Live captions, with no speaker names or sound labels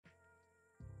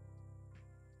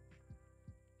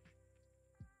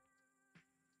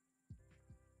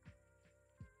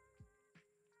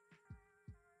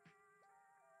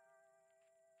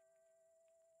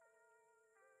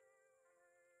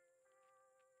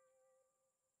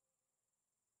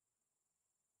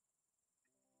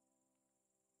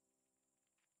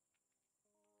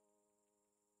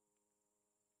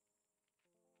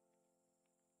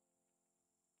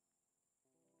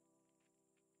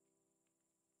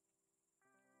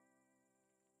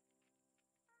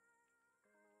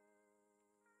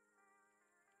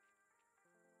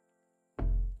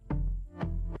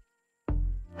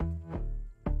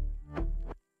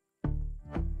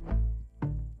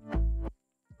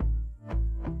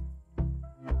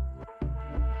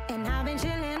been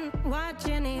chilling,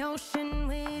 watching the ocean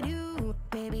with you.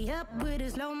 Baby, up with a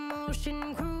slow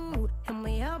motion crew. And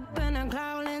we up in our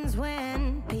clouds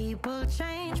when people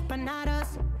change, but not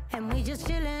us. And we just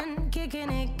chilling, kicking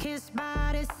it, kissed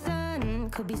by the sun.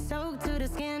 Could be soaked to the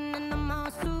skin in the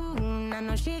mall soon. I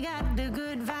know she got the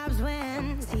good vibes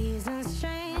when seasons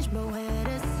change, but we're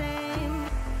the same.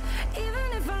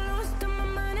 Even if I lost all my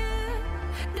money,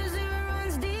 the zero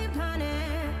runs deep, honey.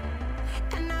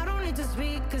 And I don't need to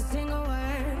speak a single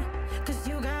word, 'cause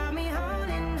you got me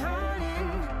holding, holding.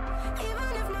 Even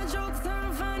if my jokes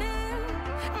aren't funny,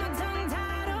 my tongue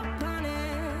tied up on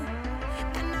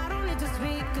it. And I don't need to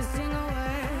speak a single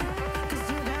word, 'cause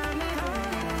you got me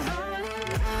holding, holding.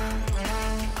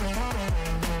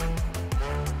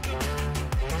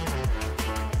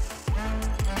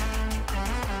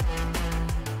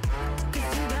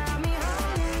 'Cause you got me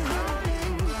holding,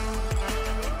 holding.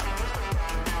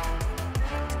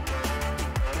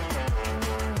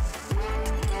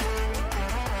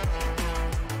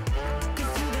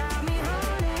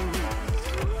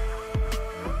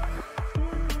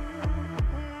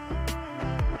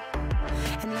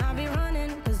 And I'll be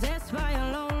running, possessed by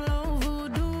a low, low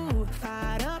voodoo.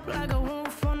 Fired up like a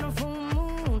wolf on a full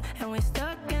moon. And we're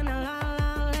stuck in a la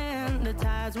la land. The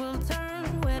tides will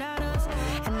turn without us.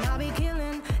 And I'll be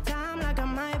killing time like I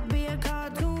might be a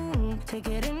cartoon. Take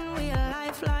it in real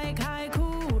life like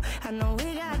haiku. I know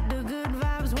we got the good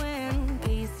vibes when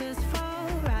pieces fall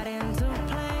right into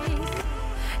place.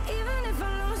 Even if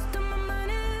I lost all my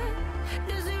money,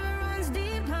 the zero runs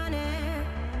deep, honey.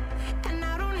 And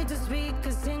I don't need to speak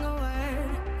a single word,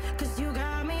 'cause you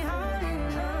got me holding,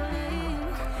 holding.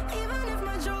 Even if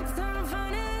my jokes aren't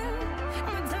funny,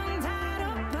 my tongue tied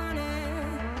up on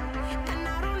it. And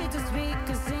I don't need to speak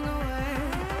a single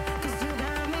word, 'cause you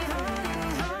got me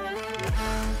holding, holding.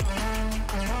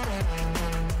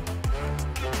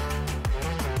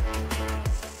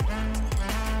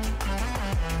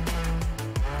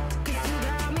 'Cause you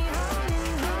got me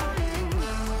holding, holding.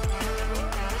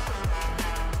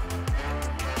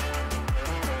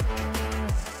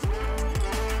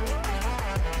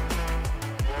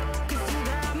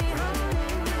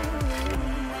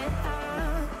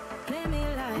 Play me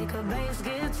like a bass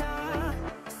guitar,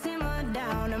 simmer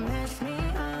down and mess me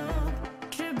up,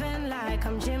 tripping like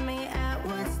I'm Jimmy at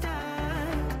Woodstock.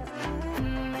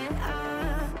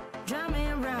 Drive me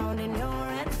around in your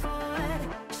red Ford,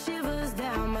 shivers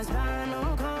down my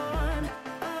spinal cord.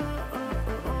 Oh, oh,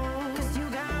 oh, oh. 'Cause you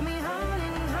got me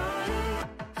holding, holding.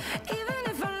 Even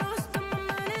if I lost all my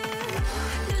money,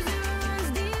 the zero runs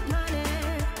deep, honey.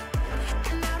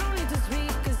 And I don't need to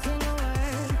speak a single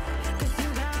word, 'cause you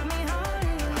got me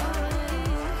holding,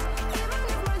 holding. Even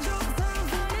if my jokes aren't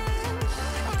funny,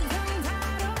 my tongue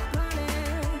tied up on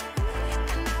it.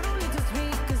 And I don't need to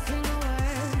speak a single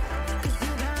word, 'cause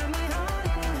you got me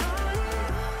holding, holding.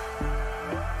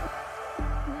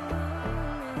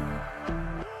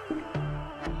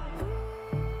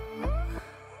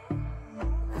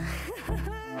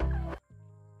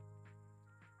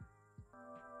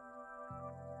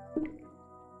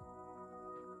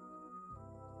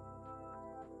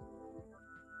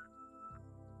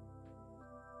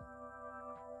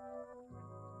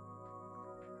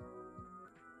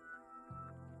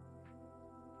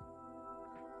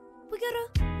 We got a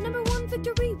 #1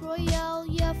 victory royale.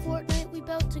 Yeah, Fortnite, we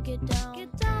bout to get down.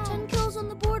 10 kills on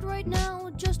the board right now.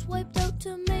 Just wiped out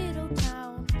Tomato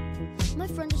Town. My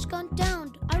friend has gone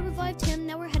down. I revived him.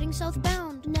 Now we're heading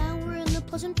southbound. Now we're in the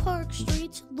Pleasant Park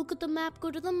streets. Look at the map. Go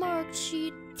to the marked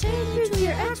sheet. Take me to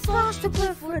your Xbox to play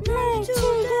Fortnite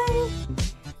today.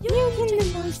 You can do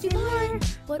most you learn,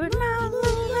 but not a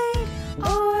little late.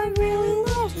 Oh, I really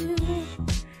love to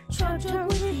charge up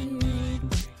with you.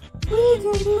 We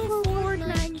can do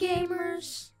Fortnite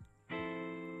gamers.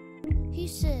 He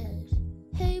says,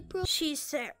 hey bro. She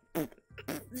said,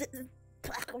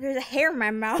 there's a hair in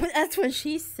my mouth. That's what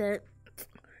she said.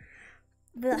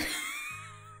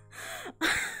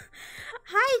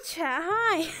 Hi, chat.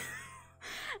 Hi.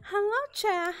 Hello,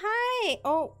 chat. Hi.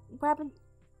 Oh, what happened?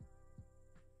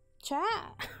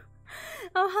 Chat.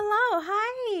 Oh, hello.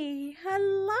 Hi.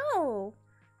 Hello.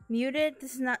 Muted.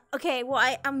 This is not okay.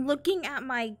 Well, I'm looking at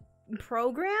my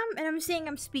program and I'm saying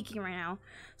I'm speaking right now.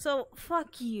 So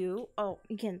fuck you. Oh,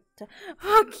 you can't.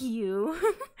 Fuck you.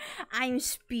 I'm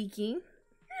speaking.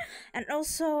 And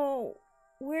also,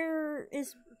 where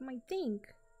is my thing?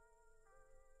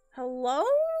 Hello?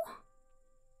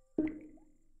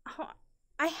 Oh,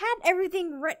 I had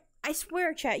everything right. I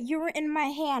swear, chat, you were in my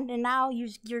hand and now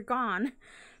you're gone.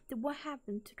 What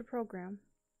happened to the program?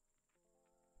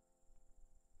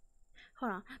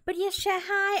 Hold on. But yes, chat,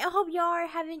 hi. I hope you are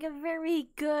having a very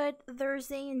good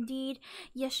Thursday indeed.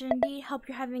 Yes, indeed. Hope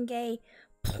you're having a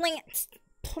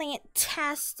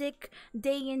plantastic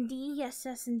day indeed. Yes,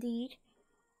 yes, indeed.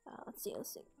 Let's see.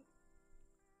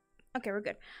 Okay, we're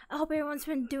good. I hope everyone's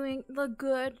been doing the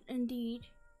good indeed.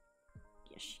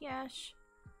 Yes, yes.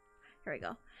 Here we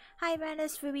go. Hi,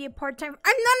 Venice. Will be a part-time.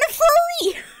 I'm not a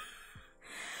furry!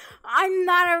 I'm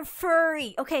not a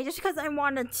furry. Okay, just because I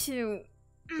wanted to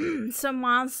some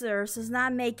monsters does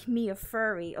not make me a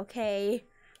furry, okay?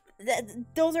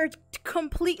 Those are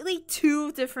completely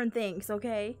two different things,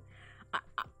 okay?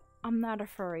 I'm not a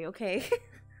furry, okay?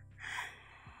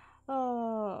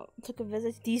 Oh, took a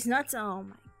visit to these nuts. Oh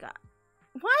my god.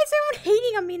 Why is everyone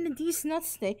hating on me in the these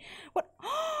nuts today? What?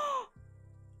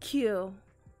 Q.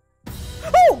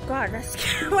 Oh god,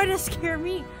 why did that scare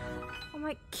me? Oh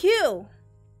my Q.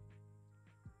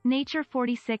 Nature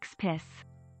 46 piss.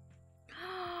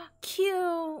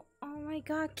 Q. Oh my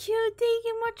god, Q, thank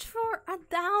you much for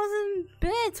 1,000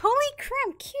 bits. Holy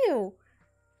crap, Q.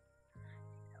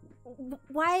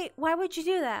 Why would you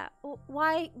do that?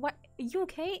 Why are you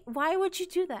okay? Why would you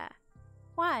do that?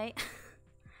 Why?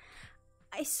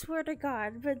 I swear to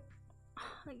god, but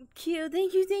Q,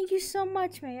 thank you so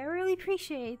much, man. I really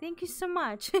appreciate it. Thank you so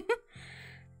much.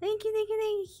 Thank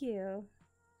you.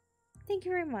 Thank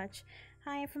you very much.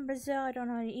 Hi, I'm from Brazil. I don't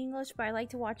know any English, but I like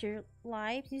to watch your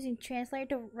lives using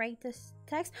translator to write this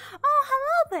text. Oh,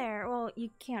 hello there. Well,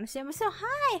 you can't understand me, so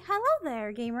hi. Hello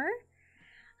there, gamer.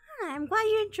 Hi, I'm glad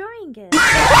you're enjoying it.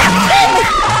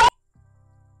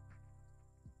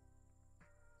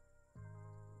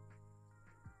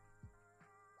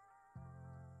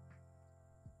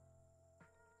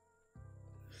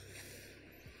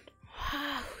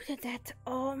 Who did that?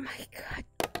 Oh my god.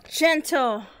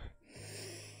 Gentle.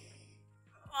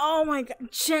 Oh my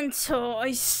god. Gentle.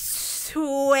 I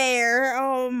swear.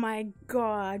 Oh my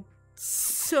god.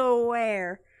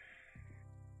 Swear.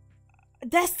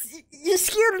 You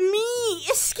scared me.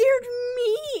 It scared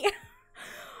me.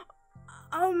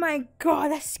 Oh my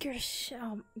god. That scared shit.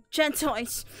 Gentle. I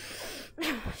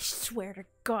swear to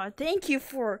god. Thank you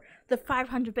for the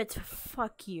 500 bits.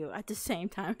 Fuck you at the same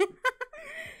time.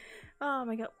 Oh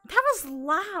my god. That was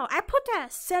loud. I put that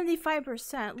at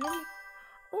 75%. Let me...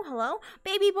 Oh, hello.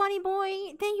 Baby bunny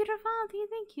boy. Thank you to follow.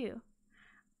 Thank you.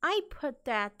 I put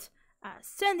that at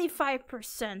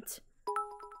 75%.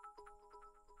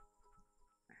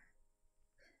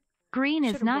 Green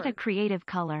is not a creative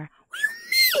color. What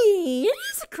do you mean? It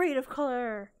is a creative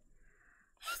color.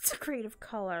 It's a creative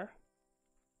color.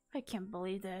 I can't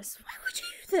believe this. Why would you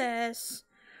do this?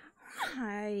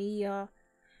 Why?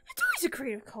 It's always a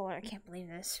creative color. I can't believe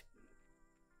this.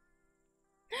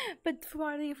 But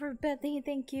for bed,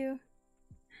 thank you.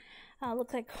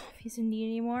 Look like coffee's in need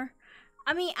anymore.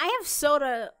 I mean, I have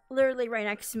soda literally right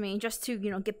next to me just to,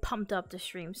 get pumped up to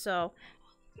stream. So,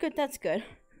 good. That's good.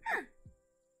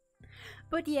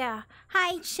 But yeah,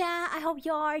 hi chat. I hope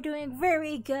y'all are doing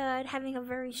very good, having a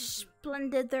very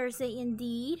splendid Thursday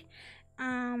indeed.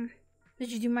 Did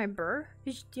you do my burr?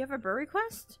 Do you have a burr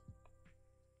request?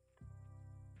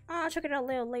 I'll check it out a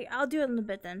little later. I'll do it in a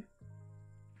bit then.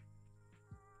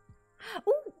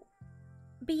 Ooh.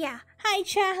 But yeah, hi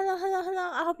chat. Hello.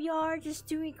 I hope you are just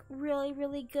doing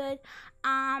really good.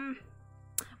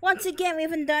 Once again, we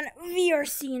haven't done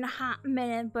VRC in a hot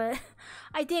minute, but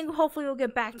I think hopefully we'll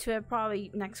get back to it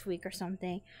probably next week or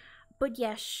something. But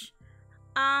yes,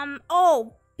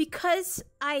 oh, because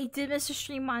I did miss a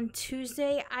stream on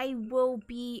Tuesday, I will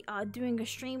be doing a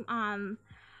stream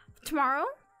tomorrow.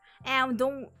 And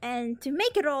to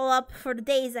make it all up for the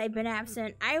days I've been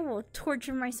absent, I will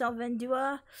torture myself and do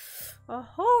a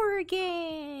horror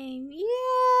game.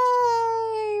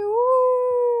 Yay!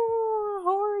 Woo!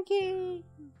 Horror game.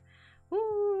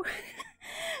 Woo!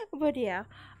 But yeah,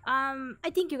 I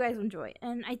think you guys will enjoy it,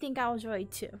 and I think I'll enjoy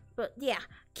it too. But yeah,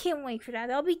 can't wait for that.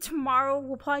 That'll be tomorrow.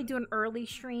 We'll probably do an early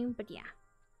stream, but yeah.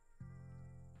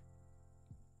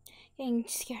 Getting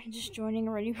scared of just joining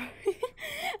already.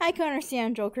 I can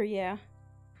understand, Joker, yeah.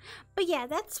 But yeah,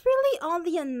 that's really all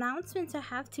the announcements I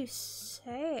have to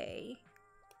say.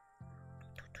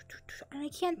 And I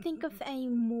can't think of any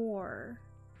more.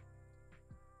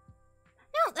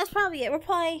 No, that's probably it. We're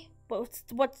probably...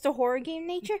 What's the horror game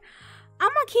nature? I'm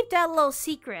gonna keep that a little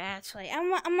secret, actually. I'm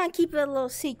gonna keep it a little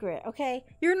secret, okay?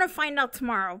 You're gonna find out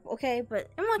tomorrow, okay? But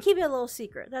I'm gonna keep it a little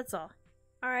secret, that's all.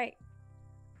 Alright?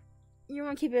 You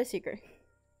want to keep it a secret.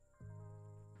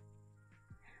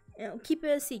 Keep it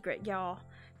a secret, y'all.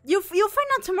 You'll find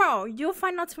out tomorrow. You'll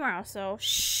find out tomorrow. So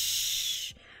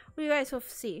shh. You guys will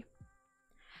see.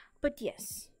 But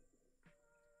yes.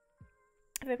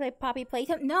 Have I played Poppy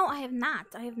Playtime? No, I have not.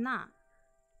 I have not.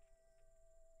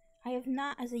 I have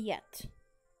not as of yet.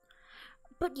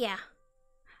 But yeah.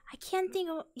 I can't think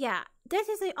of... Yeah. This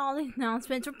is like all the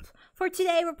announcements. For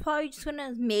today, we're probably just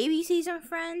gonna maybe see some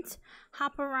friends.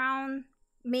 Hop around.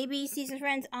 Maybe see some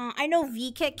friends. I know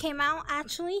VKit came out,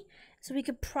 actually. So we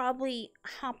could probably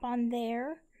hop on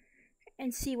there.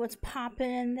 And see what's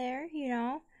popping in there, you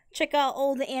know. Check out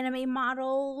all the anime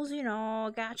models, you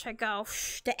know. Gotta check out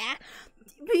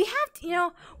we have to, you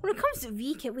know, when it comes to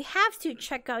VKit, we have to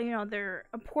check out, you know, their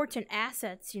important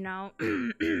assets, you know.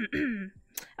 I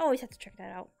always have to check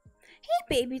that out.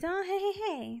 Hey, baby doll.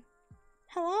 Hey.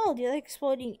 Hello, do you like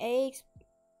exploding eggs?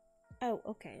 Oh,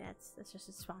 okay, that's just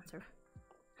a sponsor.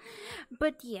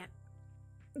 But yeah.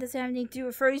 Does it have anything to do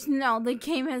with furries? No, the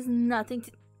game has nothing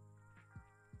to...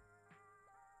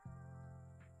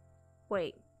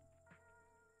 Wait.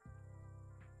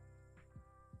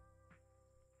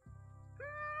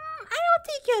 I don't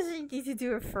think it has anything to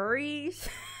do with furries.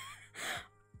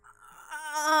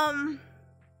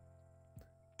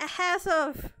 It has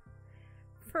a...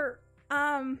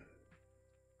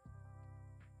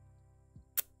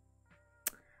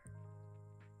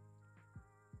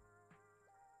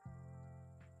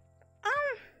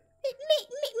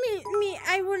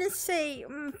 I wouldn't say,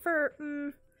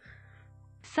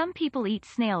 Some people eat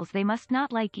snails. They must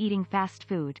not like eating fast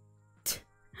food.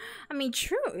 I mean,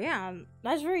 true, yeah,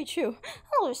 that's very true.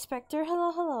 Hello, Spectre.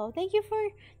 Hello. Thank you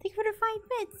for the 5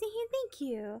 bits. Thank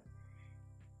you.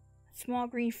 Small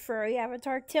green furry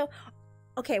avatar tail.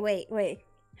 Okay, wait.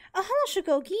 Oh, hello,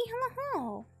 Shigoki.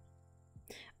 Hello.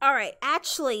 Alright,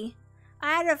 actually,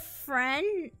 I had a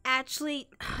friend, this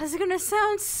is gonna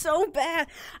sound so bad.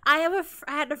 I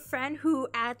had a friend who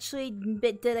actually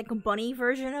did like a bunny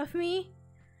version of me.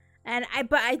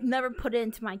 But I've never put it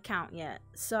into my account yet,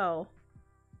 so...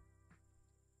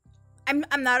 I'm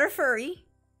not a furry.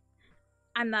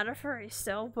 I'm not a furry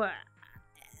still, but...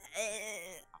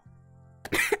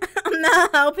 I'm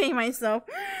not helping myself.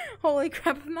 Holy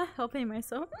crap, I'm not helping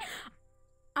myself.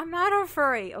 I'm not a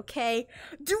furry, okay?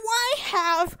 Do I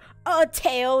have a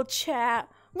tail, chat?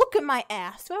 Look at my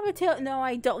ass. Do I have a tail? No,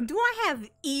 I don't. Do I have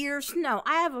ears? No,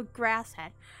 I have a grass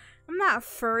head. I'm not a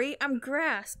furry. I'm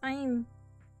grass. I'm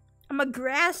a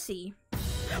grassy.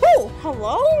 Oh,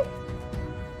 hello?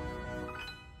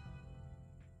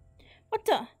 What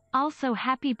the? Also,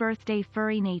 happy birthday,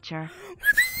 furry nature.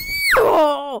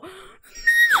 Oh,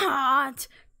 not.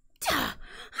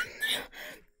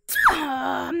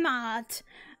 I'm not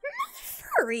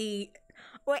furry.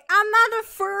 Wait, I'm not a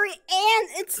furry, and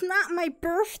it's not my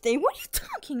birthday. What are you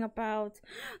talking about?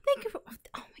 Thank you for. Oh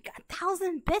my god,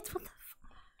 1,000 bits. What the?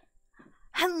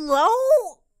 Hello?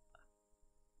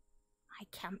 I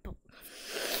can't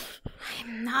believe.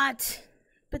 I'm not.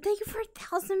 But thank you for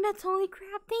 1,000 bits. Holy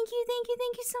crap! Thank you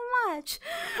so much.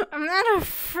 I'm not a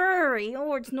furry,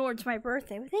 nor it's my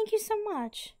birthday. But thank you so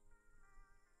much.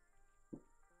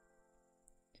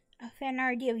 A fan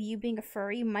idea of you being a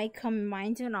furry might come in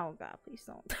mind soon. Oh god, please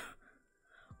don't.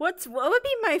 What would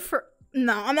be my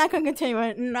No, I'm not gonna continue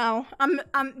it. No,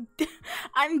 I'm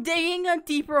digging a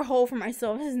deeper hole for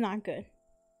myself. This is not good.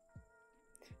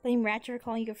 Blame Ratchet for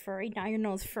calling you a furry. Now you're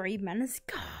known as Furry Menace.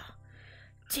 God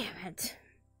damn it.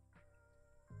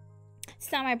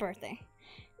 It's not my birthday.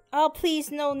 Oh, please,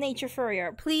 no nature furry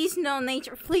art. Please, no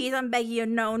nature. Please, I'm begging you,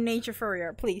 no nature furry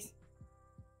art. Please.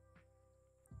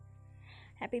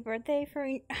 Happy birthday,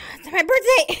 furry. It's my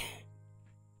birthday!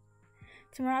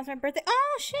 Tomorrow's my birthday.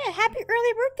 Oh, shit. Happy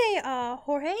early birthday,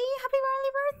 Jorge. Happy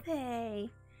early birthday.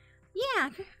 Yeah,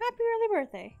 happy early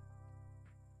birthday.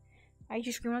 Why did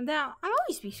you scream on that? I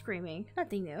always be screaming.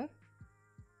 Nothing new.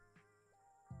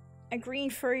 A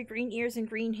green furry, green ears, and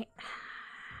green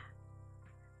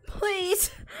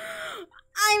Please.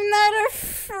 I'm not a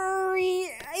furry.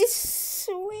 I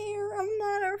swear I'm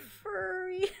not a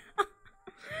furry.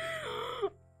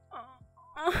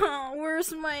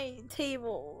 Where's my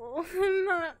table? I'm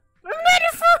not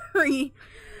a furry.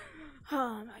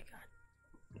 Oh my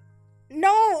god.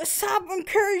 No, stop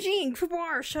encouraging.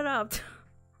 Kubar, shut up.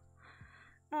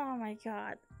 Oh my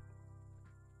god.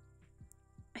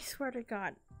 I swear to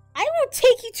god. I will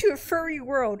take you to a furry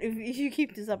world if you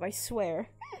keep this up, I swear.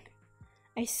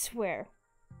 I swear.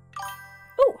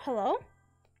 Oh, hello.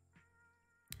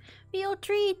 Real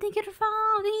treat, thank you for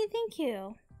following. Thank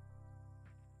you.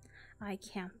 I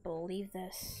can't believe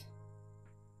this.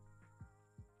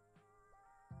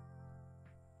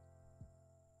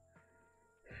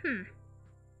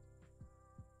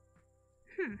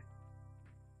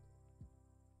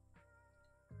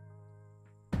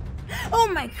 Oh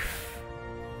my.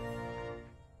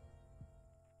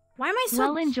 Why am I so...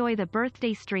 Well, enjoy the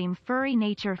birthday stream, furry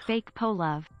nature fake po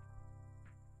love.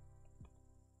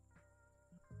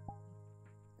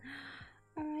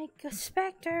 Oh my god,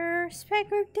 Spectre, thank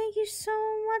you so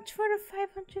much for the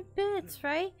 500 bits,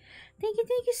 right? Thank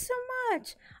you so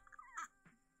much.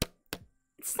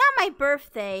 It's not my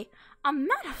birthday. I'm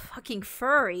not a fucking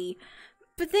furry.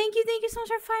 But thank you so much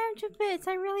for 500 bits.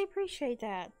 I really appreciate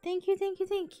that. Thank you. I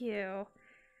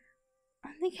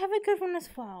think have a good one as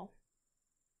well.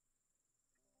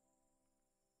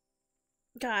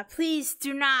 God, please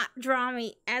do not draw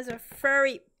me as a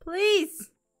furry.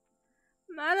 Please.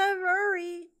 I'm not a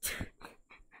furry.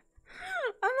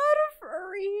 I'm not a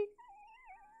furry.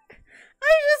 I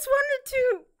just wanted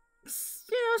to,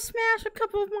 smash a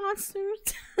couple of monsters.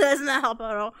 That does not help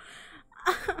at all.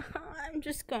 I'm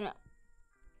just gonna...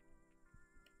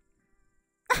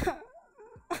 I'm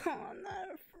not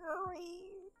a furry.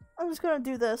 I'm just gonna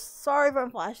do this. Sorry if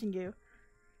I'm flashing you.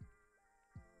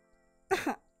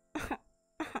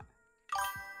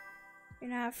 You're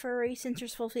not a furry since you're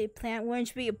supposed to be a plant. Wouldn't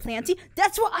you be a planty?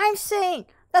 That's what I'm saying!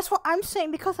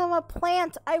 Because I'm a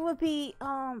plant, I would be,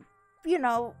 Oh,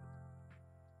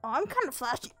 I'm kind of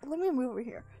flashy. Let me move over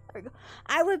here. There we go.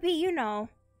 I would be, a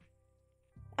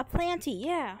planty,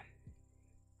 yeah.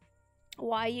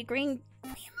 Why are you green?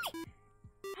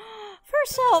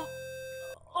 First off,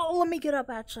 let me get up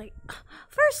actually.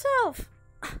 First off,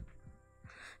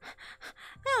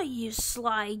 oh, you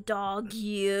sly dog,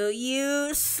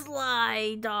 you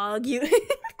sly dog, you.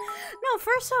 No,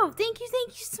 first off, thank you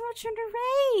so much for the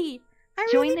raid.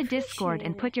 Join the Discord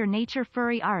and put your nature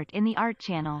furry art in the art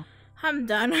channel. I'm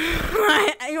done.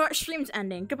 You know what? Stream's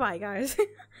ending. Goodbye, guys.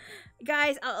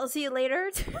 Guys, I'll see you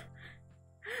later.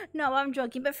 No, I'm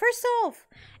joking. But first off,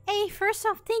 thank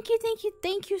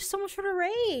you so much for the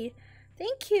raid.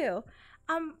 Thank you.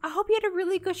 I hope you had a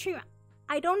really good stream.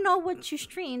 I don't know what you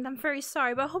streamed. I'm very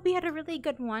sorry, but I hope you had a really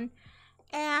good one.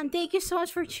 And thank you so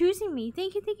much for choosing me.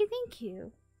 Thank you. I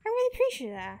really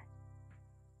appreciate that.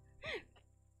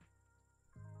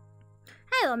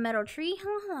 Hello, Metal Tree.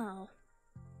 Hello.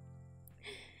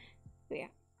 Yeah.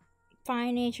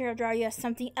 Fine nature, I'll draw you as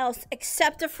something else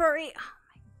except a furry. Oh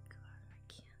my god, I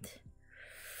can't.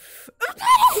 I'm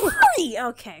not a furry!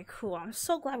 Okay, cool. I'm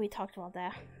so glad we talked about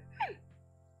that.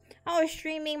 I was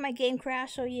streaming, my game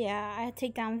crashed, so yeah, I had to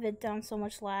take down vid down so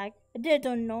much lag. I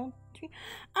don't know.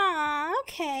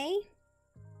 Okay.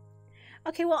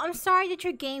 Okay, well, I'm sorry that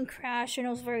your game crashed and it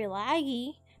was very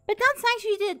laggy. But that's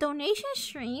actually the donation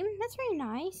stream. That's very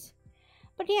nice.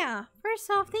 But yeah, first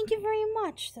off, thank you very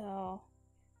much, though.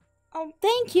 Oh,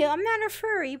 thank you. I'm not a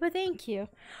furry, but thank you.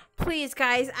 Please,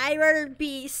 guys, I'd rather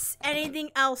be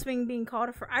anything else being called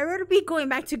a furry. I'd rather be going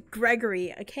back to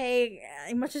Gregory, okay?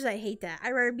 As much as I hate that,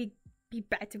 I'd rather be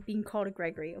back to being called a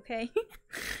Gregory, okay?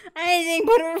 Anything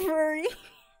but a furry.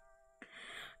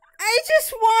 I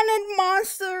just wanted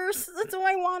monsters. That's all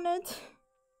I wanted.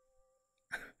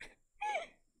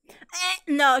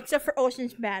 No, except for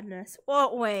Ocean's Madness.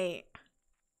 Well, wait.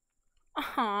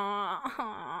 I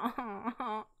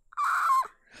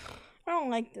don't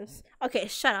like this. Okay,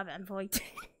 shut up, Envoy.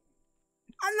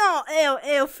 Oh no,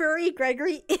 ew, furry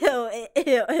Gregory,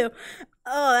 ew.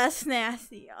 Oh, that's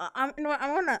nasty. I'm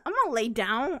gonna lay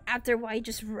down after what I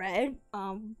just read.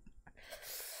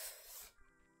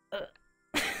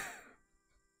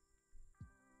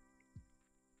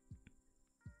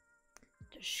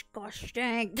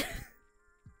 Disgusting.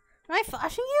 Am I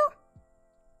flashing you?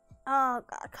 Oh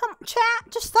god, come on,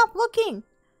 chat, just stop looking.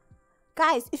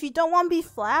 Guys, if you don't want to be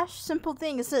flashed, simple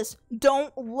thing is this: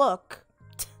 don't look.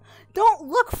 Don't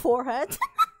look, forehead.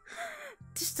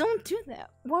 Just don't do that.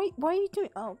 Why are you doing?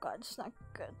 Oh god, it's not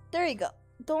good. There you go.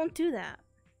 Don't do that.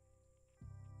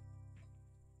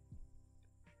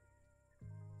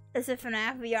 Is it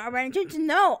FNAF VR manager?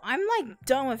 No, I'm like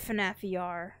done with FNAF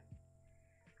VR.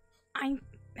 I'm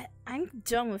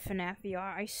done with FNAF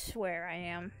VR. I swear I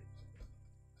am.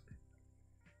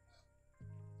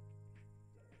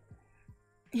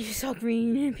 You saw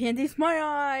green panties, my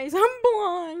eyes. I'm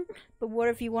blind. But what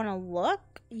if you want to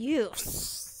look? You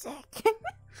sick.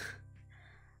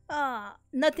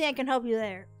 Nothing I can help you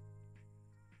there.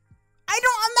 I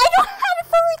don't have a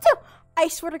furry tail. I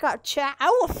swear to God, chat, I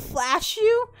will flash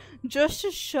you just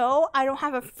to show I don't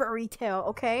have a furry tail,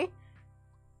 okay?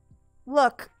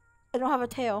 Look, I don't have a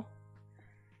tail.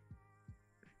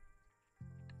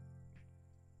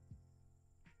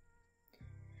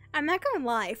 I'm not gonna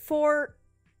lie, for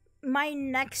my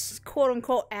next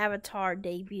quote-unquote avatar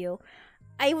debut,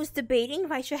 I was debating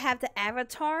if I should have the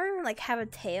avatar, like, have a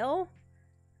tail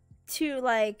to,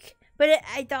 like, but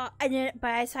I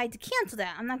decided to cancel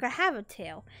that. I'm not gonna have a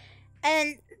tail.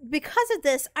 And because of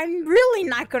this, I'm really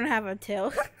not gonna have a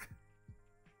tail.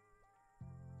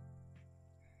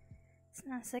 It's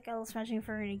not like I was matching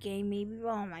for in a game, maybe.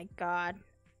 Oh my god.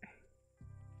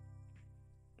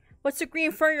 What's the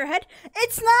green fur on your head?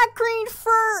 It's not green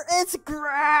fur, it's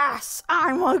grass.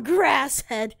 I'm a grass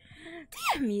head.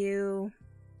 Damn you.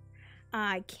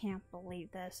 I can't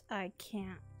believe this. I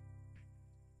can't.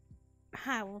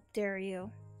 How dare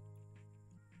you?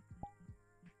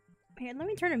 Here, let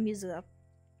me turn the music up.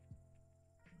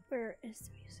 Where is the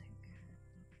music?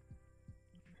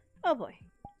 Oh boy.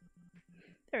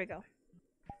 There we go.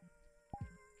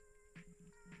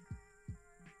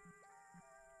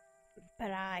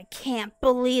 But I can't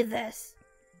believe this.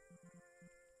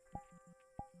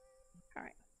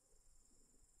 Alright.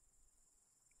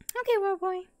 Okay, well,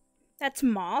 boy. That's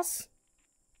moss.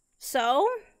 So?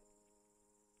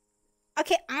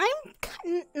 Okay,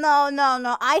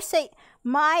 no. I say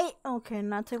my. Okay,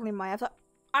 not technically my.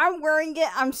 I'm wearing it.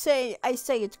 I say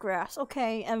it's grass.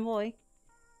 Okay, and boy.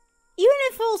 Even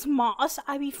if it was moss,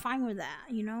 I'd be fine with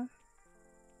that, you know?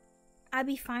 I'd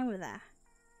be fine with that.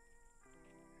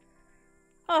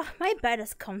 Oh, my bed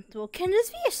is comfortable. Can this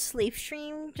be a sleep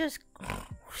stream? Just... I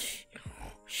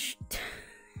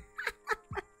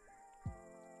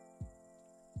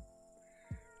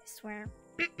swear.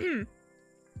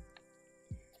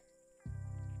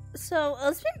 So,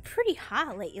 it's been pretty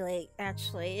hot lately,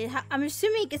 actually. I'm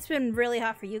assuming it's been really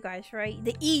hot for you guys, right?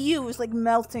 The EU was like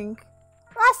melting.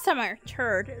 Last time I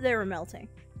heard, they were melting.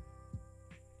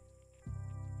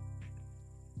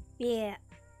 Yeah.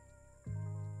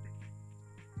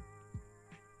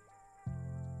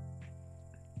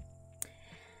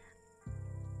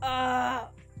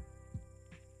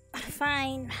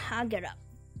 Fine, I'll get up.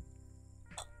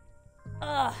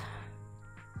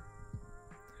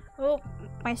 Oh,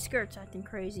 my skirt's acting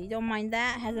crazy. Don't mind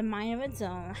that, has a mind of its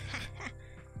own.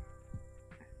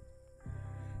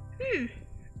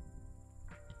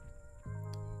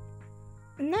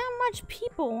 Not much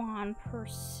people on, per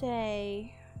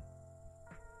se.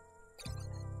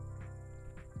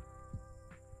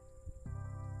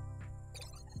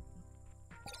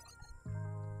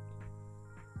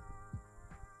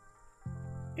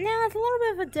 Now it's a little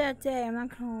bit of a dead day, I'm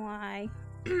not gonna lie.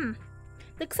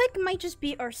 Looks like it might just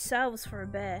be ourselves for a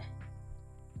bit.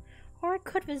 Or I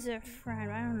could visit a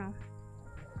friend, I don't know.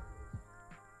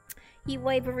 Heat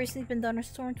wave, but recently been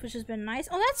thunderstorms, which has been nice.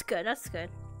 Oh, that's good, that's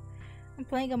good. I'm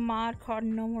playing a mod called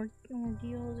No More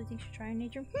Deals. I think you should try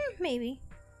nature. Maybe.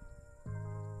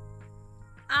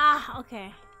 Ah,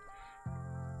 okay.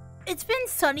 It's been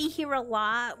sunny here a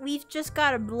lot. We've just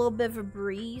got a little bit of a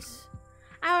breeze.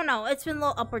 I don't know. It's been a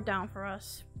little up or down for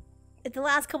us. The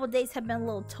last couple of days have been a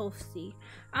little toasty.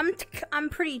 I'm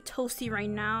pretty toasty right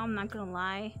now. I'm not gonna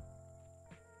lie.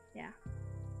 Yeah.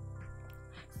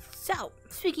 So,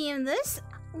 speaking of this,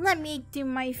 let me do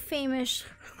my famous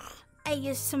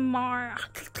ASMR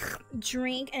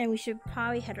drink, and we should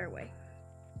probably head our way.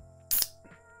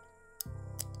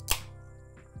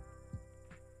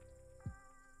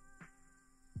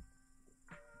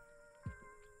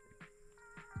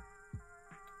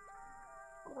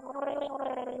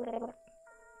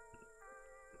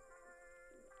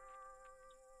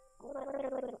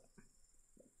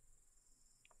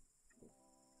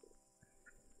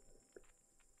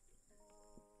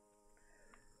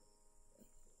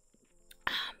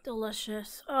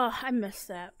 Delicious. Oh, I missed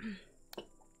that.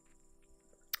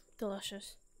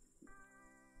 Delicious.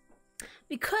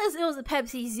 Because it was a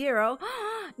Pepsi Zero,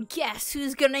 guess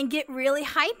who's gonna get really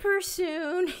hyper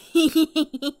soon?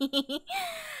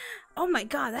 Oh my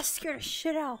god, that scared the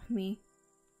shit out of me.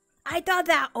 I thought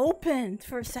that opened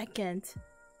for a second.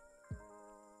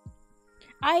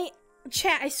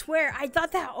 Chat, I swear, I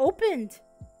thought that opened.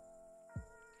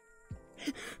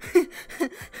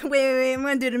 wait, I'm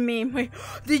gonna do the meme. Wait,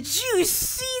 did you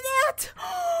see that?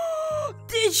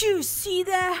 Did you see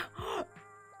that?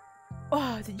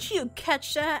 Oh, did you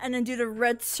catch that? And then do the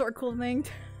red circle thing.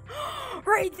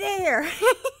 Right there.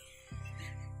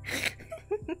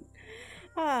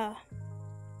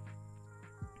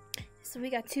 So we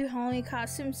got 2 Halloween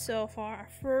costumes so far.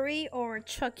 A furry or a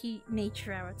Chucky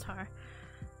nature avatar.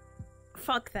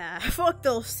 Fuck that. Fuck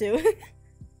those two.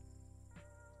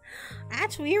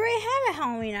 Actually, we already have a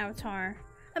Halloween avatar.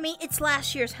 I mean, it's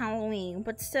last year's Halloween,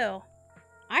 but still.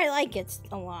 I like it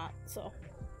a lot, so.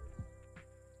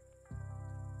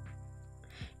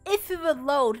 If it would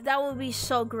load, that would be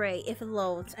so great if it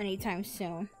loads anytime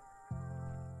soon.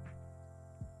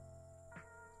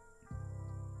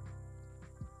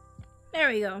 There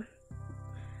we go.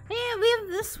 Yeah, we have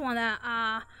this one that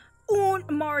Un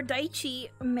Mardaichi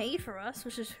made for us,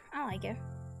 which is, I like it.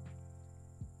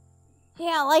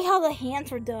 Yeah, I like how the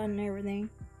hands were done and everything.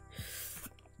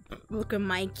 Look at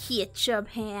my ketchup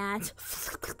hands.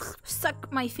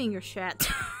 Suck my finger shut.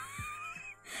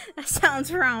 That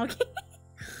sounds wrong.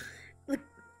 Look.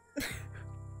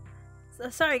 So,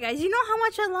 sorry guys, you know how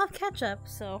much I love ketchup,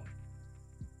 so.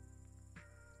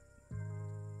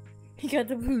 You got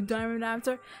the blue diamond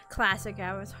avatar. Classic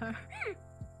avatar.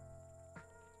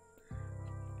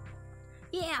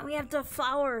 Yeah, we have the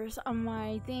flowers on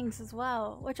my things as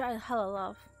well, which I hella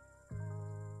love.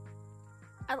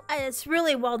 It's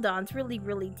really well done. It's really,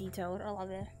 really detailed. I love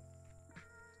it.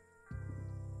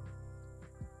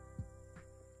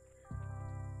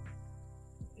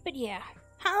 But yeah,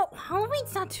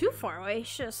 Halloween's not too far away.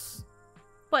 It's just,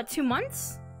 what, 2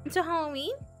 months until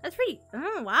Halloween? That's pretty,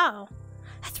 oh wow.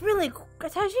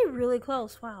 That's actually really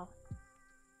close, wow.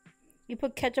 You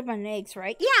put ketchup on eggs,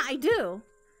 right? Yeah, I do.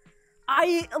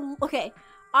 Okay,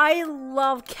 I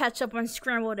love ketchup on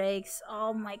scrambled eggs.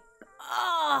 Oh my,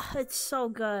 it's so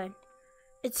good.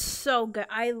 It's so good.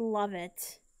 I love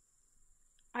it.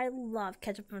 I love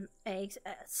ketchup on eggs.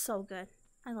 It's so good.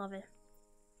 I love it.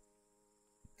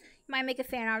 You might make a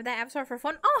fan art of that avatar for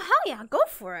fun? Oh, hell yeah, go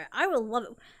for it. I will love it.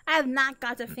 I have not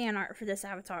got the fan art for this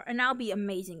avatar, and that'll be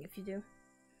amazing if you do.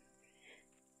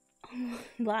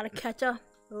 A lot of ketchup.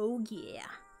 Oh yeah.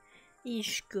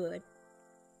 It's good.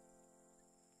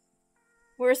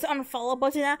 Where's the unfollow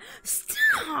button at?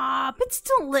 Stop! It's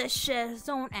delicious.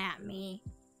 Don't at me.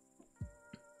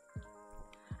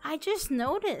 I just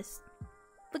noticed.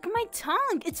 Look at my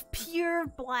tongue. It's pure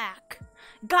black.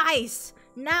 Guys,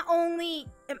 not only...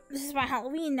 This is my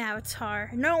Halloween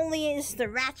avatar. Not only is the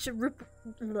ratchet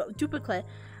duplicate,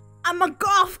 I'm a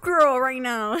goth girl right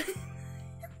now.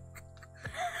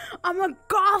 I'm a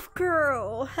goth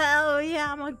girl. Hell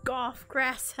yeah, I'm a goth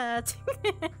grasshead.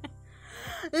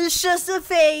 It's just a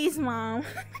phase, Mom.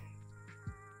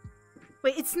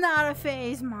 Wait, it's not a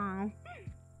phase, Mom.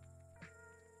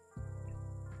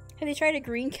 Have you tried a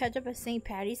green ketchup at St.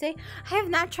 Patty's Day? I have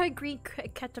not tried green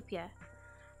ketchup yet.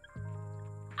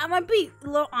 I might be a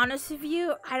little honest with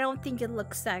you. I don't think it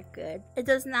looks that good. It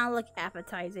does not look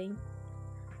appetizing.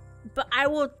 But I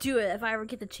will do it if I ever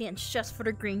get the chance, just for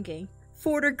the green gang.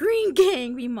 For the green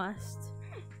gang, we must.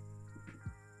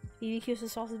 BBQ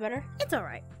sauce is better? It's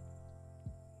alright.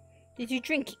 Did you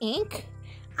drink ink?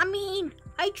 I mean,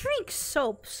 I drink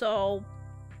soap, so...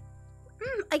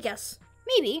 I guess.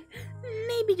 Maybe.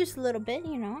 Maybe just a little bit,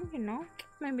 you know.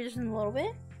 Maybe just a little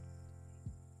bit.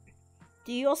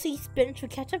 Do you also eat spinach with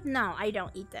ketchup? No, I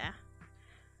don't eat that.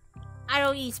 I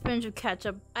don't eat spinach with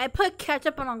ketchup. I put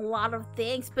ketchup on a lot of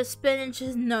things, but spinach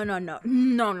is... No.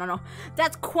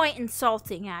 That's quite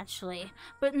insulting, actually.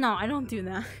 But no, I don't do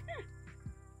that.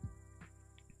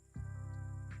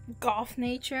 Goth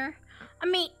nature? I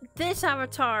mean, this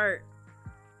avatar...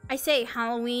 I say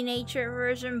Halloween nature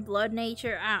version, blood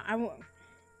nature. I won't...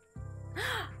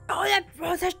 I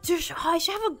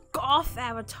should have a goth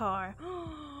avatar.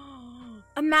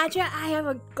 Imagine I have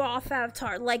a goth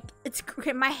avatar. Like, it's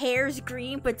my hair is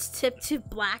green, but it's tipped to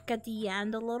black at the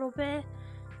end a little bit,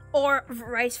 or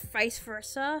vice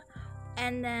versa.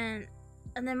 And then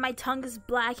my tongue is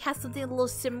black. Has something a little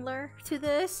similar to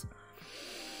this.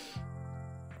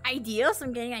 Ideas.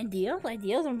 I'm getting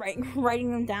ideas. I'm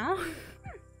writing them down.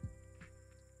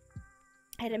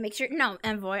 I had to make sure. No,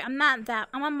 Envoy. I'm not that.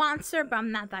 I'm a monster, but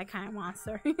I'm not that kind of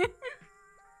monster.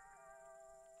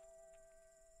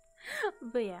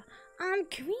 But yeah.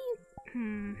 Can we...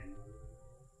 I'm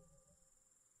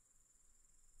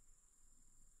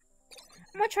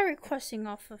gonna try requesting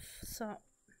off of some...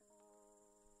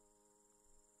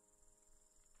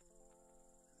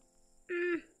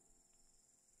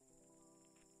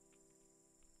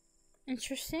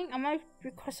 Interesting. I might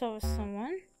request off of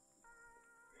someone.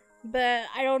 But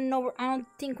I don't know. I don't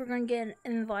think we're gonna get an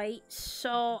invite.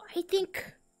 So I think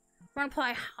we're gonna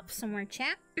probably hop somewhere in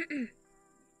chat.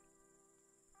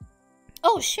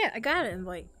 Oh shit! I got an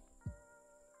invite.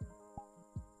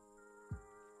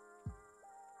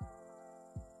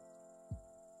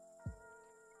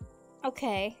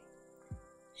 Okay.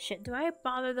 Shit. Do I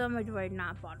bother them or do I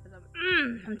not bother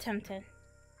them? I'm tempted.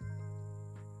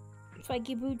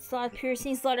 Spiky boots, lot of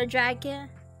piercings, leather jacket.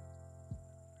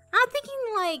 I'm thinking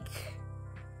like,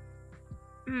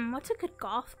 what's a good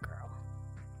golf girl?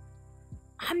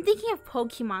 I'm thinking of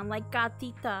Pokemon, like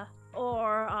Gothita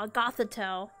or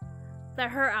Gothitelle. That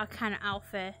her kind of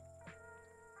outfit.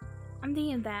 I'm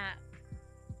thinking of that.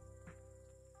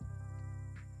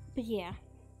 But yeah.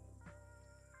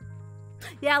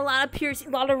 Yeah, a lot of piercing,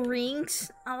 a lot of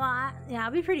rings, a lot. Yeah,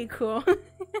 it'd be pretty cool.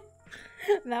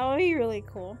 That would be really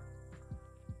cool.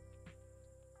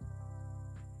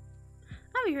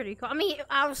 That'd be pretty cool. I mean,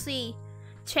 obviously,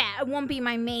 chat, it won't be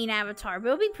my main avatar, but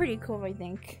it'll be pretty cool, I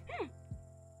think.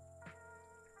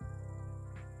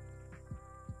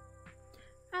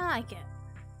 I like it.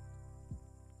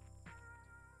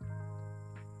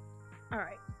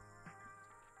 Alright.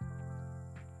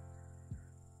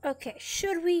 Okay,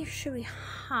 should we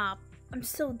hop? I'm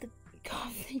still the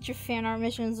nature fan art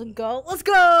missions and go. Let's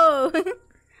go!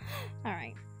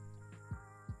 Alright.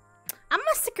 I'm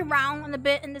gonna stick around a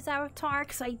bit in this avatar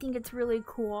because I think it's really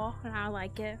cool and I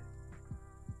like it.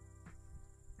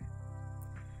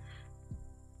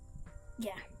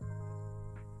 Yeah.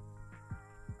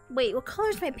 Wait, what color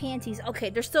is my panties? Okay,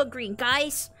 they're still green.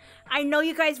 Guys, I know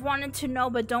you guys wanted to know,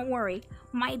 but don't worry.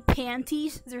 My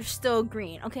panties, they're still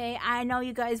green, okay? I know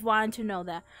you guys wanted to know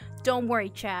that. Don't worry,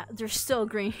 chat. They're still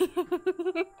green.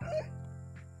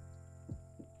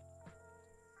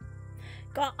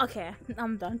 Okay,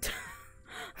 I'm done.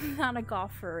 I'm not a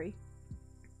golf furry.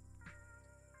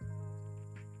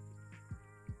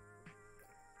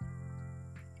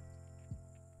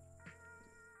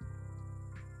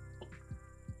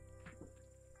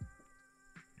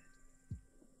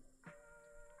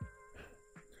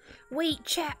 Wait,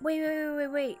 chat.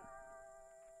 Wait.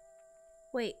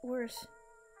 Wait, where's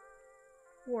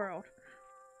world?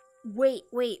 Wait,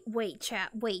 chat.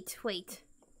 Wait.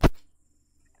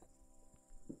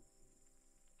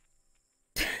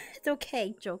 It's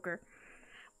okay, Joker.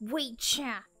 Wait,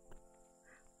 chat.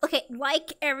 Okay,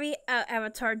 like every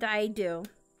avatar that I do,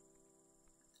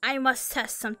 I must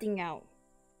test something out.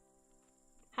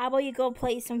 How about you go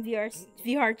play some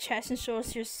VR chess and show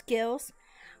us your skills?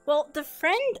 Well, the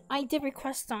friend I did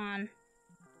request on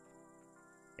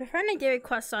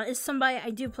is somebody I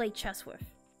do play chess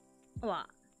with a lot.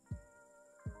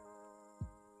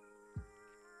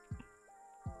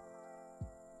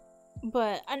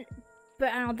 But I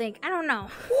don't know.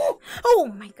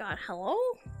 Oh my god, hello?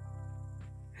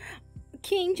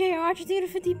 King JR, just did a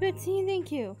 50-bit team,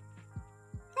 thank you.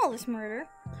 All this murder.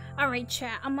 Alright,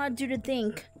 chat, I'm gonna do the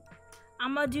thing.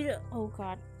 Oh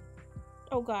god.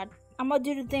 I'm gonna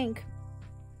do the thing.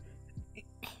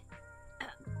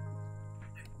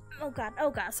 Oh god,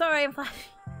 sorry, I'm flashing.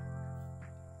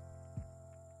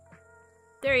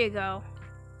 There you go,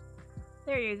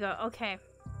 okay.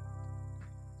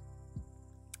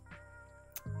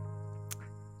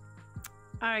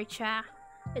 Alright, chat,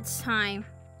 it's time.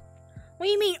 What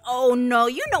do you mean, oh no,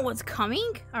 you know what's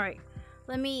coming? Alright,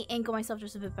 let me angle myself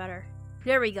just a bit better.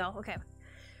 There we go, okay.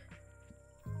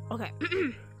 Okay.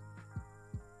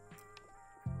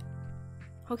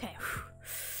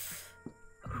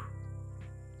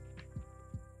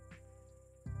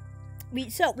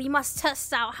 We must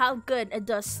test out how good it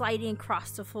does sliding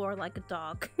across the floor like a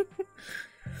dog.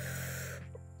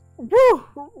 Woo!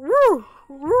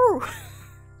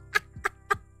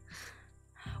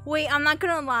 Wait, I'm not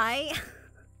gonna lie.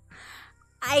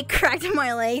 I cracked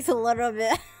my legs a little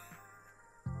bit.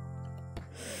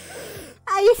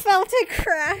 I felt it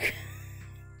crack.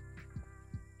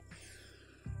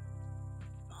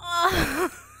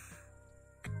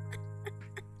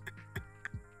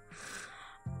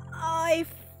 I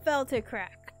felt it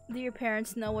crack. Do your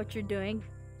parents know what you're doing?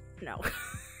 No.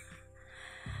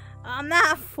 I'm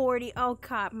not 40. Oh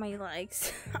god, my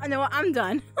legs. I know what, I'm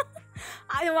done.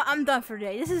 I know what, I'm done for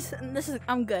today. This is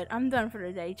I'm good. I'm done for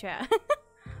today, chat.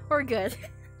 We're good.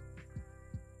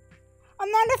 I'm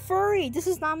not a furry. This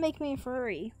does not make me a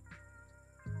furry.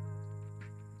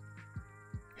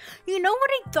 You know what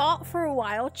I thought for a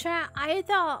while, chat? I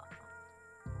thought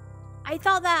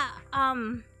that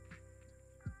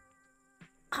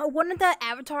one of the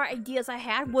avatar ideas I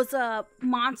had was a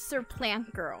monster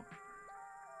plant girl.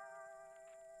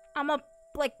 I'm a,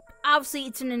 like, obviously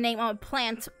it's in the name, I'm a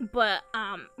plant, but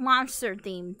monster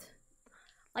themed.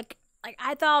 Like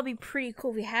I thought it'd be pretty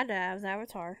cool if we had that as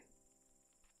avatar.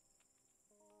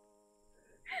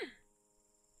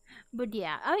 But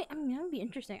yeah, I mean, that would be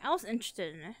interesting. I was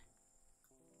interested in it.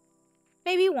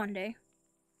 Maybe one day.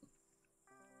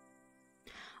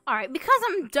 Alright, because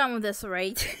I'm done with this,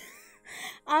 right?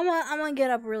 I'm gonna get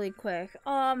up really quick.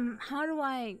 How do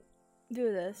I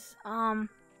do this?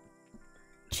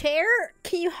 Chair,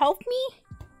 can you help me?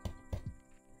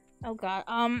 Oh god,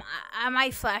 I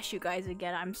might flash you guys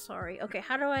again, I'm sorry. Okay,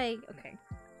 how do I,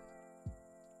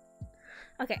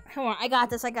 okay, hold on, I got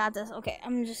this. Okay,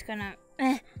 I'm just gonna,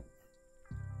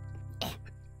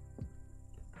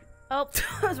 Oh,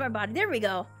 that's my body. There we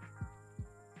go.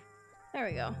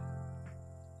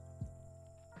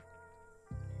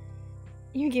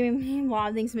 You're giving me a lot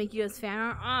of things to make you guys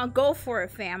fan. Go for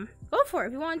it, fam. Go for it.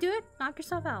 If you want to do it, knock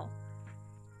yourself out.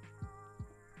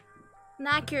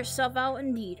 Knock yourself out,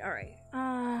 indeed. Alright.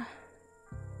 Yeah,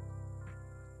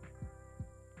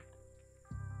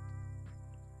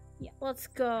 let's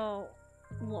go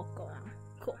local now.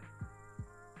 Cool.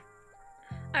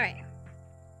 Alright.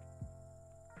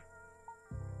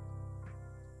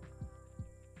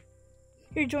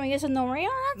 You're joining us with no radio?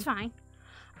 That's fine.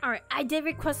 Alright, I did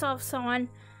request off someone.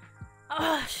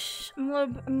 I'm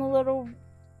a little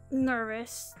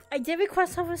nervous. I did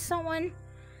request off of someone.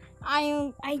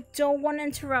 I don't want to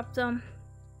interrupt them.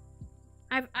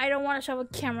 I don't want to shove a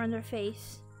camera in their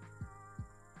face.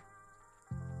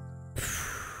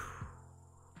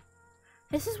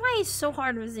 This is why it's so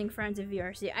hard visiting friends in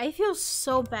VRC. I feel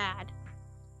so bad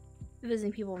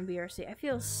visiting people in VRC. I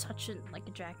feel such like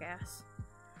a jackass.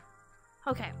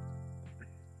 Okay.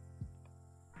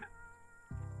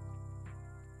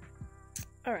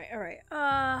 Alright.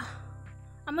 I'm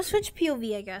gonna switch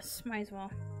POV, I guess. Might as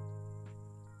well.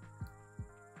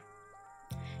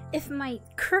 If my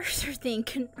cursor thing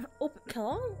can open.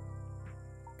 Hello?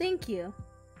 Thank you.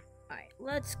 Alright,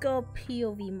 let's go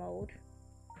POV mode.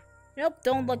 Nope,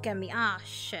 don't look at me. Ah,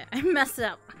 shit. I messed it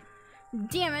up.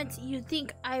 Damn it. You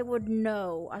think I would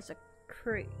know as a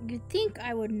you think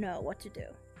I would know what to do.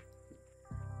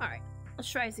 Alright, let's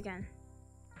try this again.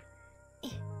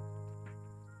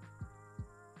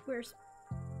 Where's...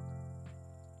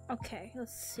 Okay,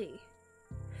 let's see.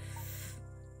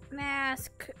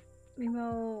 Mask,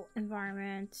 remote,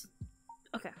 environment.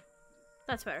 Okay,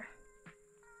 that's better.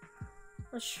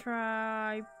 Let's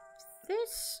try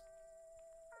this.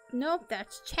 Nope,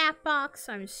 that's chat box.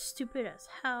 I'm stupid as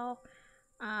hell.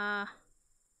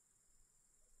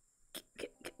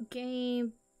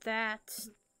 Game, that.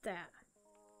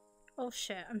 Oh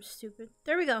shit, I'm stupid.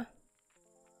 There we go.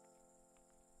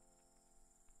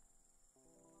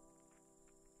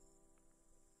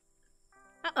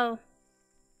 Uh-oh.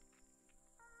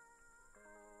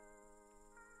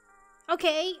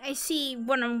 Okay, I see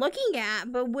what I'm looking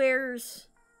at, but where's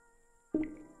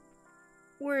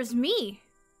me?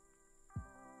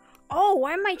 Oh,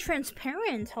 why am I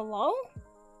transparent? Hello?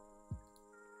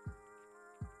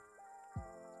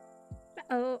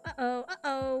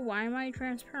 Uh-oh, why am I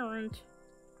transparent?